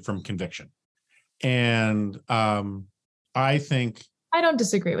argument from conviction. And I think I don't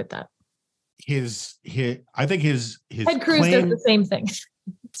disagree with that. His Ted Cruz does the same thing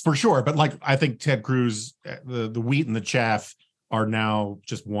for sure. But like, I think Ted Cruz, the wheat and the chaff are now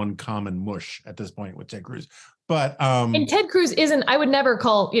just one common mush at this point with Ted Cruz. But and Ted Cruz isn't, I would never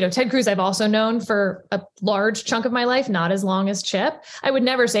call, Ted Cruz I've also known for a large chunk of my life, not as long as Chip. I would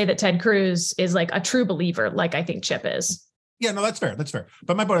never say that Ted Cruz is like a true believer like I think Chip is. Yeah, no, that's fair. That's fair.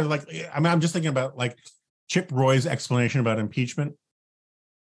 But my point is like, I'm just thinking about like Chip Roy's explanation about impeachment,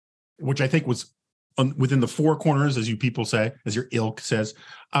 which I think was within the four corners, as you people say, as your ilk says,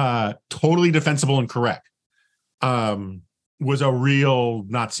 totally defensible and correct. Was a real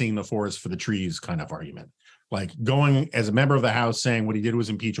not seeing the forest for the trees kind of argument. Like going as a member of the House saying what he did was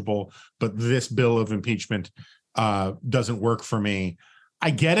impeachable, but this bill of impeachment doesn't work for me. I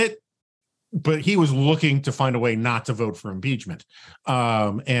get it. But he was looking to find a way not to vote for impeachment.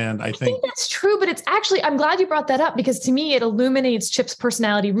 And I think that's true, but it's actually, I'm glad you brought that up because to me, it illuminates Chip's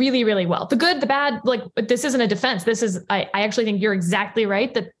personality really, really well. The good, the bad, like this isn't a defense. This is, I actually think you're exactly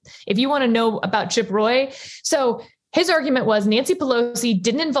right that if you want to know about Chip Roy, so his argument was Nancy Pelosi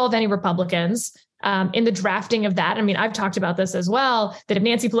didn't involve any Republicans. in the drafting of that. I mean, I've talked about this as well, that if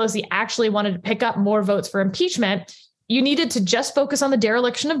Nancy Pelosi actually wanted to pick up more votes for impeachment, you needed to just focus on the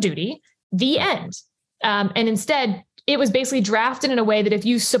dereliction of duty, the end. And instead, it was basically drafted in a way that if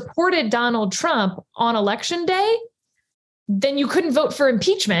you supported Donald Trump on election day, then you couldn't vote for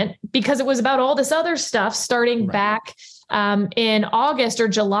impeachment because it was about all this other stuff starting back in August or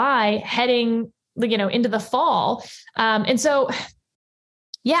July, heading, into the fall. And so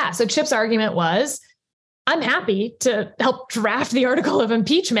Chip's argument was, I'm happy to help draft the article of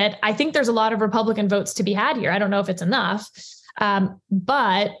impeachment. I think there's a lot of Republican votes to be had here. I don't know if it's enough,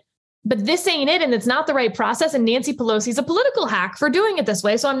 but this ain't it. And it's not the right process. And Nancy Pelosi's a political hack for doing it this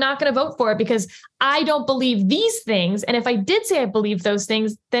way. So I'm not going to vote for it because I don't believe these things. And if I did say I believe those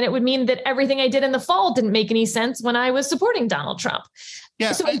things, then it would mean that everything I did in the fall didn't make any sense when I was supporting Donald Trump.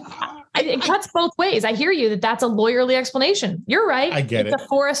 Yeah, so it cuts both ways. I hear you that that's a lawyerly explanation. You're right. I get it.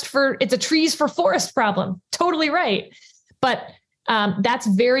 It's a trees for forest problem. Totally right. But that's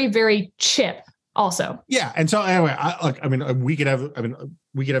very, very Chip also. Yeah. And so anyway, we could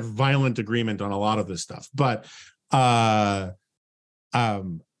have violent agreement on a lot of this stuff, but I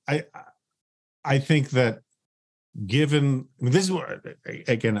think that given this is what,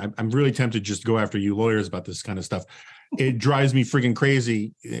 again, I'm really tempted just to go after you lawyers about this kind of stuff. It drives me freaking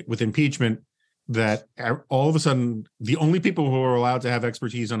crazy with impeachment that all of a sudden the only people who are allowed to have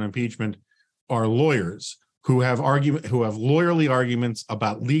expertise on impeachment are lawyers who have lawyerly arguments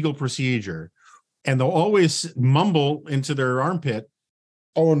about legal procedure, and they'll always mumble into their armpit,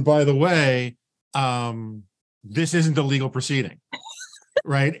 "Oh, and by the way, this isn't a legal proceeding,"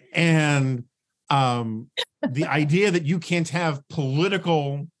 right? And the idea that you can't have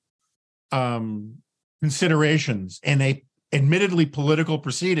political considerations in a admittedly political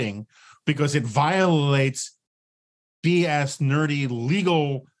proceeding because it violates BS nerdy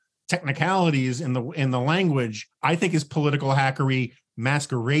legal technicalities in the language, I think is political hackery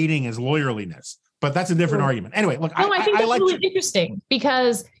masquerading as lawyerliness. But that's a different argument. Anyway, look, I think that's really interesting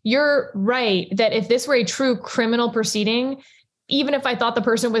because you're right that if this were a true criminal proceeding, even if I thought the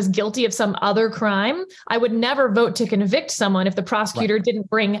person was guilty of some other crime, I would never vote to convict someone if the prosecutor didn't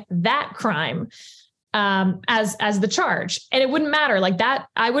bring that crime as the charge. And it wouldn't matter like that.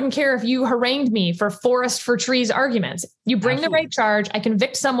 I wouldn't care if you harangued me for forest for trees arguments. You bring the right charge. I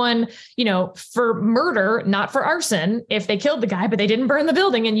convict someone, for murder, not for arson, if they killed the guy, but they didn't burn the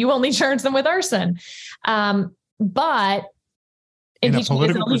building and you only charge them with arson. But impeachment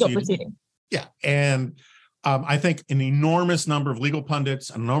is a legal proceeding. Yeah. And I think an enormous number of legal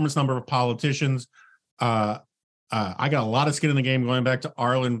pundits, an enormous number of politicians, I got a lot of skin in the game going back to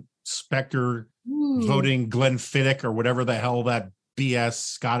Arlen Specter voting Glenfiddich or whatever the hell that BS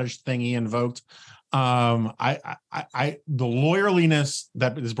Scottish thing he invoked. The lawyerliness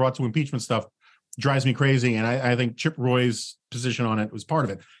that is brought to impeachment stuff drives me crazy, and I think Chip Roy's position on it was part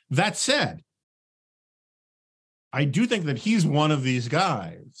of it. That said, I do think that he's one of these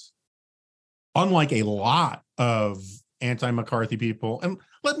guys, unlike a lot of anti-McCarthy people. And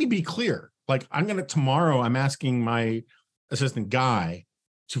let me be clear, like tomorrow I'm asking my assistant Guy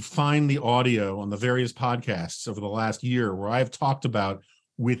to find the audio on the various podcasts over the last year where I've talked about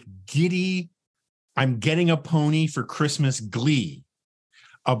with giddy, I'm getting a pony for Christmas glee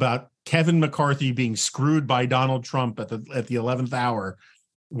about Kevin McCarthy being screwed by Donald Trump at the 11th hour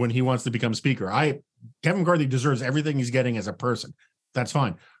when he wants to become speaker. Kevin McCarthy deserves everything he's getting as a person. That's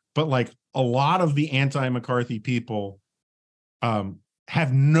fine. But like a lot of the anti-McCarthy people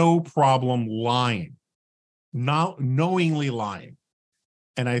have no problem lying, not knowingly lying.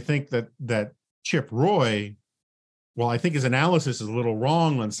 And I think that Chip Roy, while I think his analysis is a little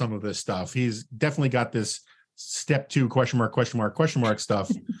wrong on some of this stuff, he's definitely got this step 2 ?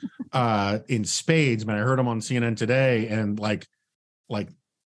 Stuff in spades. Man, I heard him on CNN today, and like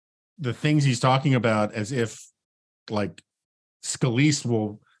the things he's talking about as if like Scalise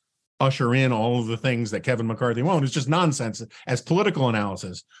will usher in all of the things that Kevin McCarthy won't. It's just nonsense as political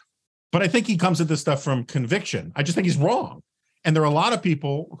analysis. But I think he comes at this stuff from conviction. I just think he's wrong. And there are a lot of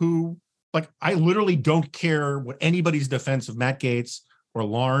people who, like, I literally don't care what anybody's defense of Matt Gaetz or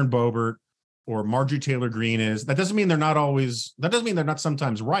Lauren Boebert or Marjorie Taylor Greene is. That doesn't mean they're not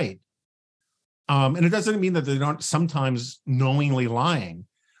sometimes right. And it doesn't mean that they're not sometimes knowingly lying,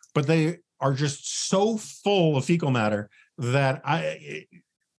 but they are just so full of fecal matter that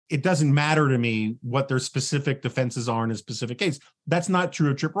it doesn't matter to me what their specific defenses are in a specific case. That's not true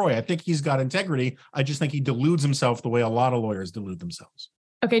of Chip Roy. I think he's got integrity. I just think he deludes himself the way a lot of lawyers delude themselves.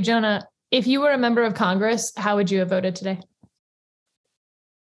 Okay, Jonah, if you were a member of Congress, how would you have voted today?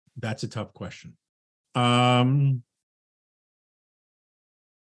 That's a tough question.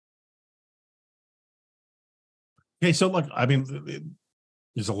 Okay, so look, I mean,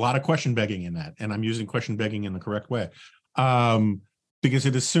 there's a lot of question begging in that, and I'm using question begging in the correct way, because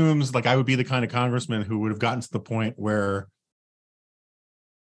it assumes like I would be the kind of congressman who would have gotten to the point where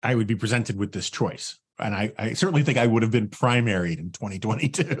I would be presented with this choice. And I certainly think I would have been primaried in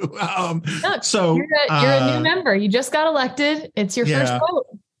 2022. Look, so you're a new member. You just got elected. It's your first vote.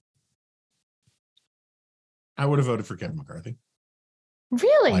 I would have voted for Kevin McCarthy.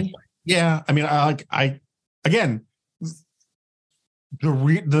 Really? Yeah. I mean, I again,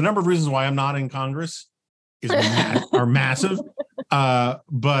 the number of reasons why I'm not in Congress are massive.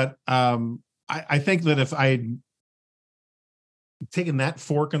 But I think that if I had taken that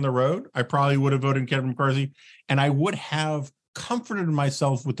fork in the road, I probably would have voted Kevin McCarthy, and I would have comforted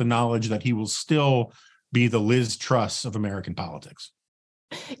myself with the knowledge that he will still be the Liz Truss of American politics.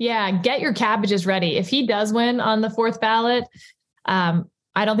 Yeah, get your cabbages ready. If he does win on the fourth ballot, I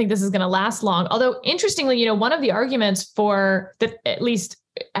don't think this is going to last long. Although, interestingly, one of the arguments for that at least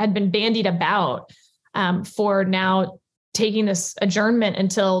had been bandied about for now taking this adjournment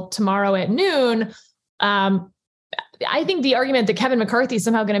until tomorrow at noon. I think the argument that Kevin McCarthy is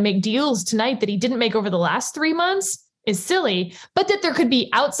somehow going to make deals tonight that he didn't make over the last 3 months is silly, but that there could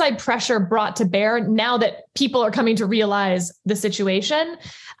be outside pressure brought to bear now that people are coming to realize the situation.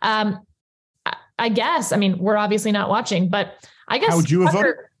 I guess, I mean, we're obviously not watching, but I guess. How would you have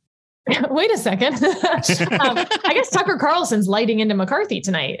voted? Wait a second. I guess Tucker Carlson's lighting into McCarthy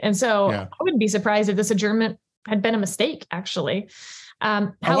tonight. And so I wouldn't be surprised if this adjournment had been a mistake, actually.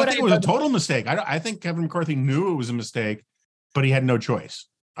 I think it was a total mistake. I think Kevin McCarthy knew it was a mistake, but he had no choice.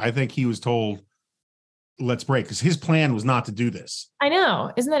 I think he was told, let's break, because his plan was not to do this. I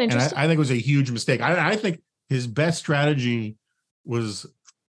know. Isn't that interesting? And I think it was a huge mistake. I think his best strategy was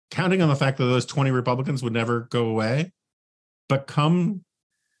counting on the fact that those 20 Republicans would never go away. But come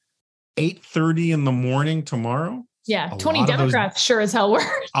 8:30 in the morning tomorrow, 20 Democrats sure as hell were.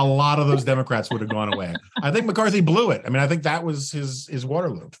 A lot of those Democrats would have gone away. I think McCarthy blew it. I mean, I think that was his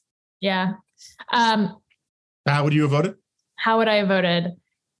Waterloo. Yeah. How would you have voted? How would I have voted?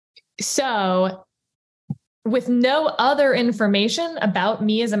 So, with no other information about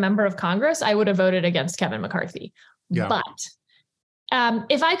me as a member of Congress, I would have voted against Kevin McCarthy. Yeah. But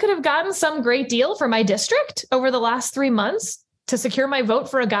if I could have gotten some great deal for my district over the last 3 months to secure my vote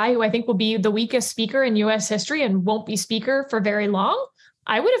for a guy who I think will be the weakest speaker in U.S. history and won't be speaker for very long,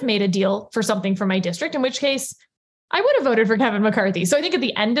 I would have made a deal for something for my district, in which case I would have voted for Kevin McCarthy. So I think at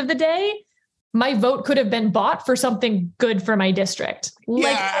the end of the day, my vote could have been bought for something good for my district,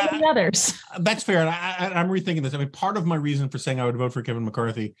 like any others. That's fair. And I'm rethinking this. I mean, part of my reason for saying I would vote for Kevin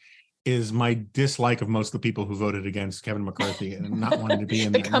McCarthy is my dislike of most of the people who voted against Kevin McCarthy and not wanting to be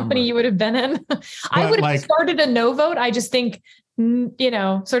in the company you would have been in. I would have started a no vote. I just think,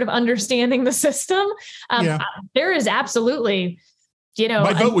 sort of understanding the system. There is absolutely,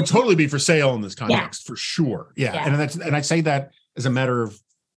 my vote would totally be for sale in this context, for sure. Yeah. And I say that as a matter of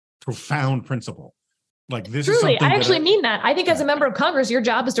profound principle. Like this truly, is something I actually mean that. I think as a member of Congress, your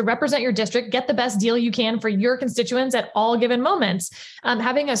job is to represent your district, get the best deal you can for your constituents at all given moments.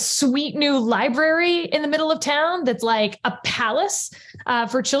 Having a sweet new library in the middle of town that's like a palace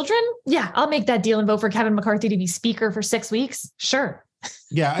for children. Yeah, I'll make that deal and vote for Kevin McCarthy to be speaker for 6 weeks. Sure.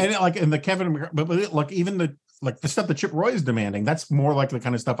 Yeah, and the Kevin, but like even the stuff that Chip Roy is demanding, that's more like the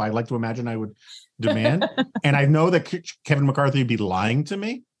kind of stuff I like to imagine I would demand. And I know that Kevin McCarthy would be lying to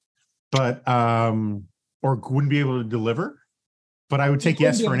me, but or wouldn't be able to deliver, but I would take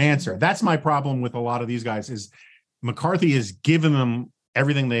yes for an answer. That's my problem with a lot of these guys is McCarthy has given them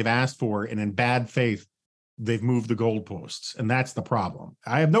everything they've asked for, and in bad faith, they've moved the goalposts. And that's the problem.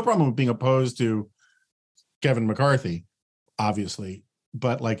 I have no problem with being opposed to Kevin McCarthy, obviously.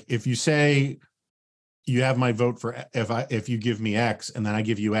 But like, if you say you have my vote for, if you give me X and then I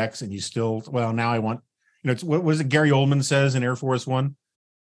give you X and you still, well, now I want, it's what was it Gary Oldman says in Air Force One?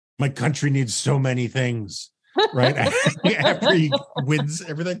 My country needs so many things, right? After he wins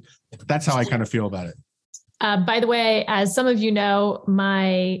everything. That's how I kind of feel about it. By the way, as some of you know,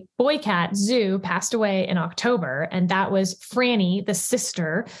 my boy cat, Zoo, passed away in October. And that was Franny, the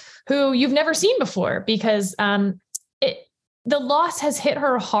sister, who you've never seen before because the loss has hit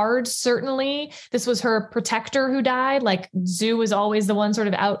her hard, certainly. This was her protector who died. Like Zoo was always the one sort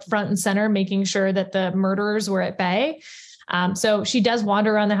of out front and center, making sure that the murderers were at bay. So she does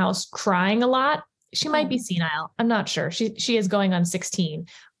wander around the house crying a lot. She might be senile. I'm not sure. She is going on 16,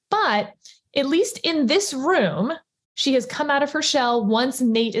 but at least in this room, she has come out of her shell once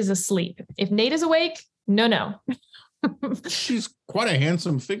Nate is asleep. If Nate is awake, no. She's quite a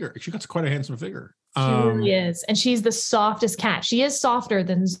handsome figure. She got quite a handsome figure. She really is. And she's the softest cat. She is softer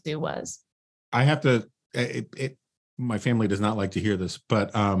than Zoo was. I have to, my family does not like to hear this,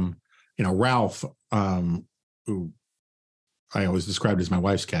 but Ralph, who I always described as my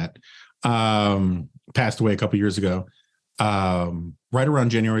wife's cat, passed away a couple years ago, right around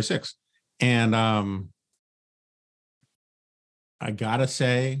January 6th. And I gotta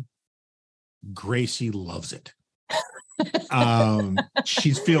say, Gracie loves it.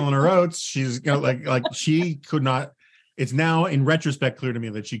 She's feeling her oats. She's like she could not. It's now in retrospect clear to me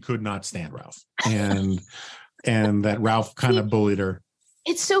that she could not stand Ralph, and that Ralph kind of bullied her.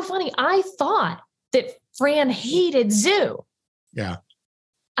 It's so funny. I thought that Fran hated Zoo. Yeah.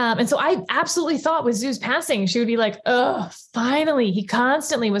 And so I absolutely thought with Zoo's passing, she would be like, oh, finally, he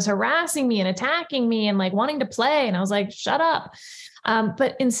constantly was harassing me and attacking me and like wanting to play. And I was like, shut up.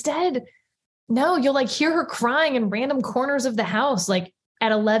 But instead, no, you'll like hear her crying in random corners of the house, like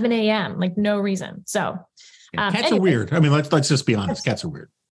at 11 a.m., like no reason. So cats are weird. I mean, let's just be honest. Cats are weird.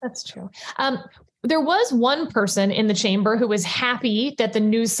 That's true. There was one person in the chamber who was happy that the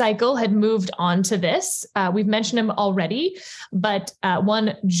news cycle had moved on to this. We've mentioned him already, but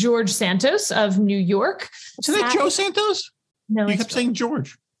one George Santos of New York. Is that Joe Santos? No, you kept saying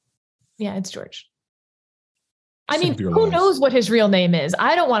George. Yeah, it's George. I mean, who knows what his real name is?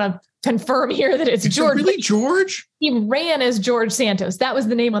 I don't want to confirm here that it's George. Really, George? He ran as George Santos. That was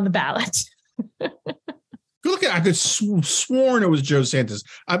the name on the ballot. Look at, I could sworn it was Joe Santos.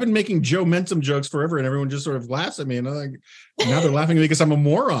 I've been making Joe Mentum jokes forever, and everyone just sort of laughs at me. And I'm like, now they're laughing at me because I'm a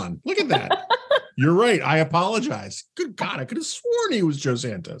moron. Look at that. You're right. I apologize. Good God, I could have sworn he was Joe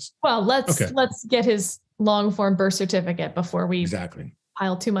Santos. Well, let's get his long form birth certificate before we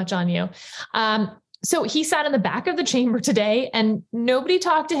pile too much on you. So he sat in the back of the chamber today and nobody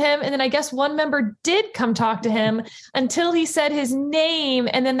talked to him. And then I guess one member did come talk to him until he said his name.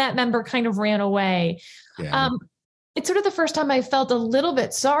 And then that member kind of ran away. Yeah. It's sort of the first time I felt a little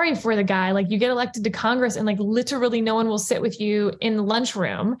bit sorry for the guy. Like you get elected to Congress and like literally no one will sit with you in the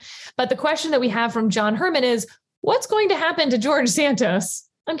lunchroom. But the question that we have from John Herman is, what's going to happen to George Santos?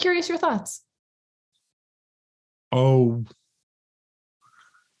 I'm curious your thoughts. Oh,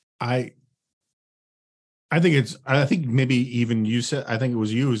 I think maybe even you said, I think it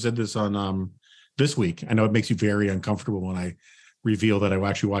was you who said this on This Week. I know it makes you very uncomfortable when I reveal that I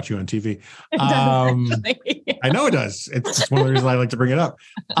actually watch you on TV. I know it does. It's just one of the reasons I like to bring it up.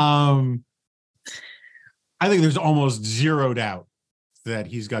 I think there's almost zero doubt that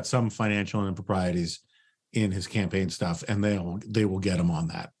he's got some financial improprieties in his campaign stuff, and they will get him on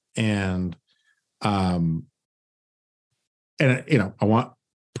that. And I want,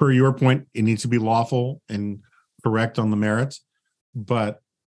 per your point, it needs to be lawful and correct on the merits, but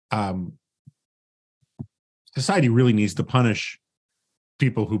society really needs to punish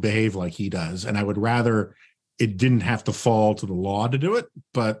people who behave like he does. And I would rather it didn't have to fall to the law to do it.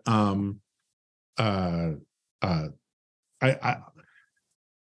 But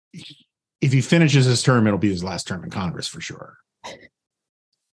if he finishes his term, it'll be his last term in Congress for sure.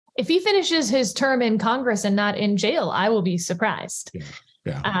 If he finishes his term in Congress and not in jail, I will be surprised.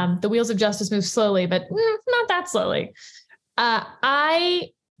 Yeah. The wheels of justice move slowly, but not that slowly.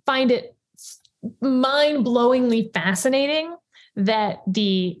 I find it mind-blowingly fascinating that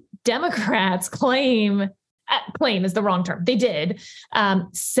the Democrats claim is the wrong term. They did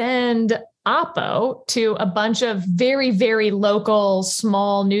send Oppo to a bunch of very, very local,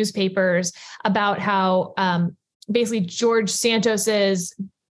 small newspapers about how basically George Santos's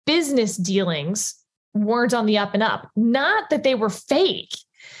business dealings weren't on the up and up. Not that they were fake,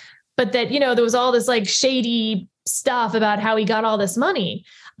 but that, there was all this like shady stuff about how he got all this money.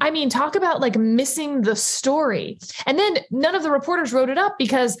 I mean, talk about like missing the story. And then none of the reporters wrote it up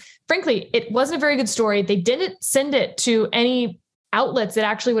because frankly, it wasn't a very good story. They didn't send it to any outlets that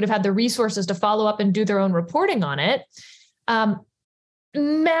actually would have had the resources to follow up and do their own reporting on it.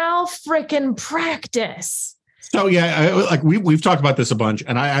 Mal-frickin' practice. So yeah, we've talked about this a bunch,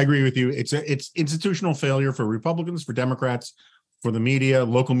 and I agree with you. It's institutional failure for Republicans, for Democrats, for the media,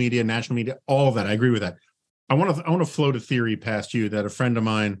 local media, national media, all of that. I agree with that. I want to float a theory past you that a friend of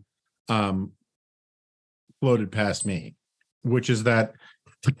mine floated past me, which is that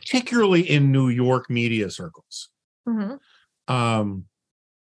particularly in New York media circles, because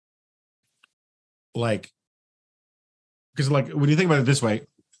when you think about it this way,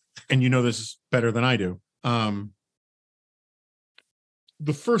 and you know this better than I do. The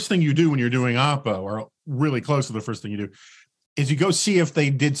first thing you do when you're doing Oppo, or really close to the first thing you do, is you go see if they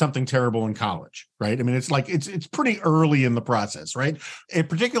did something terrible in college, right? I mean, it's like it's pretty early in the process, right? And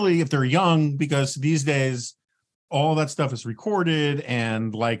particularly if they're young, because these days all that stuff is recorded,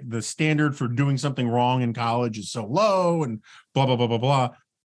 and like the standard for doing something wrong in college is so low, and blah blah blah blah blah.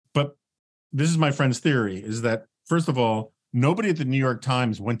 But this is my friend's theory: is that first of all, nobody at the New York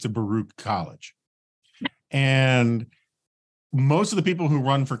Times went to Baruch College. And most of the people who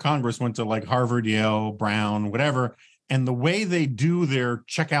run for Congress went to like Harvard, Yale, Brown, whatever. And the way they do their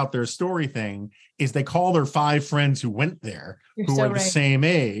check out their story thing is they call their 5 friends who went there, who are the same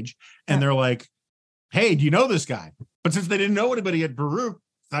age. And they're like, hey, do you know this guy? But since they didn't know anybody at Baruch,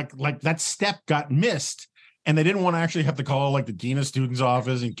 like that step got missed. And they didn't want to actually have to call like the dean of students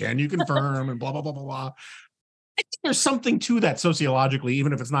office and can you confirm and blah, blah, blah, blah, blah. I think there's something to that sociologically,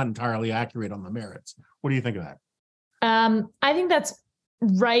 even if it's not entirely accurate on the merits. What do you think of that? I think that's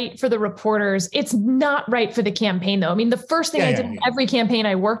right for the reporters. It's not right for the campaign, though. I mean, the first thing I did in every campaign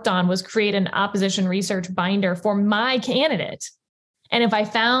I worked on was create an opposition research binder for my candidate. And if I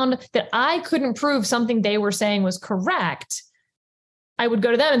found that I couldn't prove something they were saying was correct, I would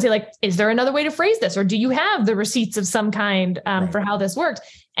go to them and say, like, is there another way to phrase this? Or do you have the receipts of some kind for how this worked?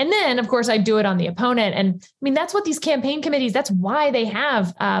 And then, of course, I do it on the opponent. And I mean, that's what these campaign committees, that's why they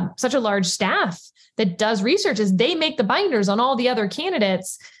have such a large staff that does research, is they make the binders on all the other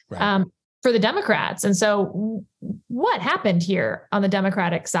candidates for the Democrats. And so what happened here on the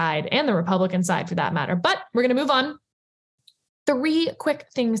Democratic side and the Republican side for that matter? But we're going to move on. 3 quick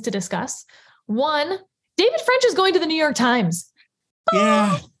things to discuss. 1, David French is going to the New York Times.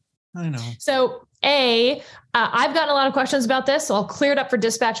 Yeah, I know. So I've gotten a lot of questions about this, so I'll clear it up for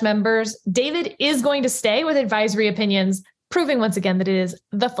Dispatch members. David is going to stay with Advisory Opinions, proving once again that it is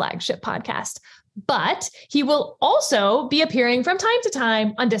the flagship podcast. But he will also be appearing from time to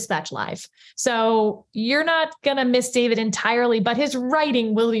time on Dispatch Live. So you're not going to miss David entirely, but his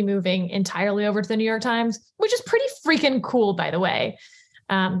writing will be moving entirely over to the New York Times, which is pretty freaking cool, by the way.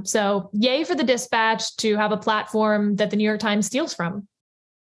 So yay for the Dispatch to have a platform that the New York Times steals from.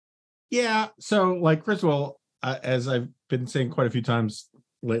 Yeah. So, like, first of all, as I've been saying quite a few times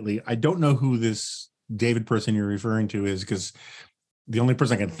lately, I don't know who this David person you're referring to is, because the only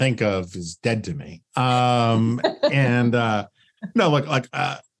person I can think of is dead to me. And no,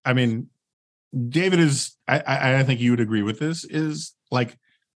 I mean, David is, I think you would agree with this, is like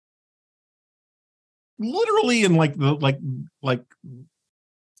literally in like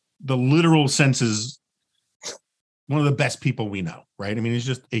the literal sense is one of the best people we know, right? I mean, he's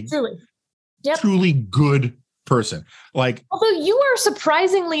just a truly good person. Like, although you are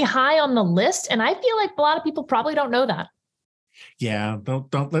surprisingly high on the list, and I feel like a lot of people probably don't know that. Yeah,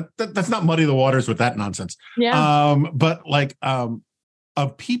 let's not muddy the waters with that nonsense. Yeah. But like of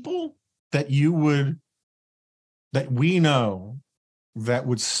people that we know that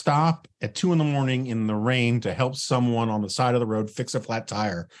would stop at 2 a.m. in the rain to help someone on the side of the road fix a flat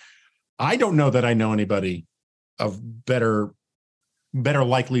tire, I don't know that I know anybody of better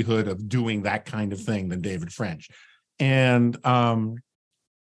likelihood of doing that kind of thing than David French. And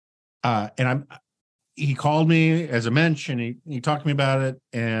he called me as a mensch and he talked to me about it.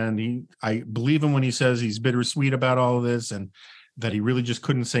 And I believe him when he says he's bittersweet about all of this and that he really just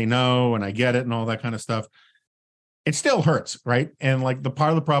couldn't say no. And I get it and all that kind of stuff. It still hurts, right? And like the part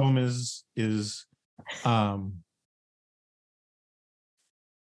of the problem is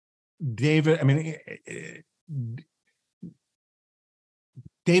David, I mean,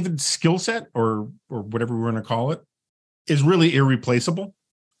 David's skill set or whatever we're going to call it is really irreplaceable.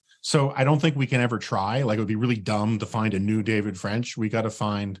 So I don't think we can ever try. Like, it would be really dumb to find a new David French. We got to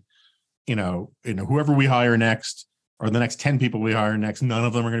find, whoever we hire next, or the next 10 people we hire next. None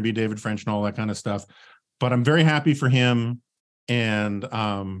of them are going to be David French and all that kind of stuff. But I'm very happy for him, and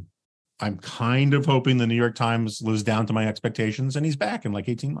I'm kind of hoping the New York Times lives down to my expectations, and he's back in like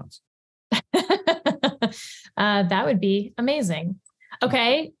 18 months. That would be amazing.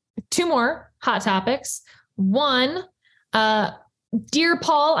 Okay, 2 more hot topics. 1, dear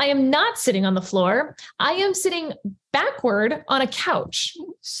Paul, I am not sitting on the floor. I am sitting backward on a couch.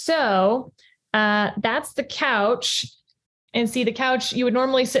 So that's the couch. And see, the couch, you would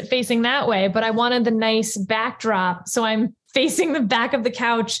normally sit facing that way, but I wanted the nice backdrop. So I'm facing the back of the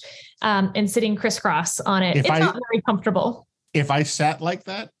couch and sitting crisscross on it. It's not very comfortable. If I sat like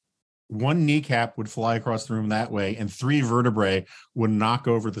that, 1 kneecap would fly across the room that way, and 3 vertebrae would knock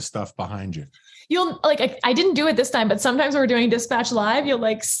over the stuff behind you. You'll like, I didn't do it this time, but sometimes when we're doing Dispatch Live, you'll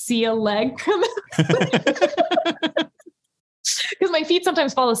like see a leg come out. Because my feet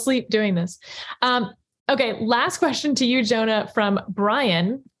sometimes fall asleep doing this. Okay, last question to you, Jonah, from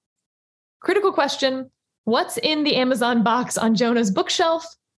Brian. Critical question. What's in the Amazon box on Jonah's bookshelf?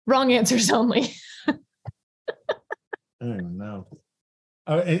 Wrong answers only. I don't even know.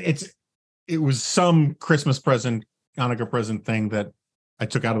 It was some Christmas present, Hanukkah present thing that I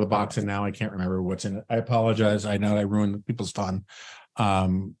took out of the box, and now I can't remember what's in it. I apologize. I know I ruined people's fun.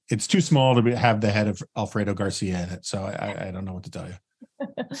 It's too small to have the head of Alfredo Garcia in it. So I don't know what to tell you.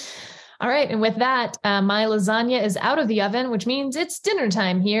 All right. And with that, my lasagna is out of the oven, which means it's dinner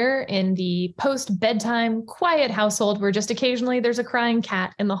time here in the post-bedtime quiet household where just occasionally there's a crying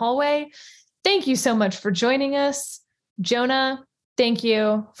cat in the hallway. Thank you so much for joining us. Jonah, thank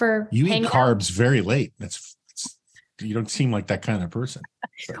you for You eat carbs very late. You don't seem like that kind of person.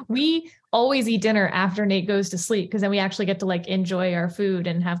 So. We always eat dinner after Nate goes to sleep because then we actually get to like enjoy our food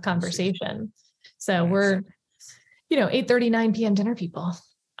and have conversation. So we're, 8:30, 9 p.m. dinner people.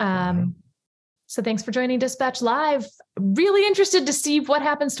 So thanks for joining Dispatch Live. Really interested to see what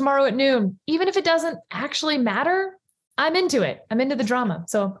happens tomorrow at noon. Even if it doesn't actually matter, I'm into it. I'm into the drama.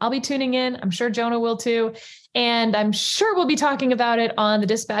 So I'll be tuning in. I'm sure Jonah will too. And I'm sure we'll be talking about it on the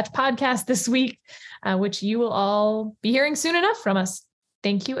Dispatch podcast this week, which you will all be hearing soon enough from us.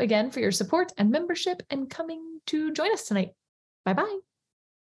 Thank you again for your support and membership and coming to join us tonight. Bye-bye.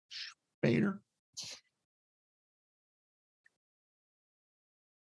 Later.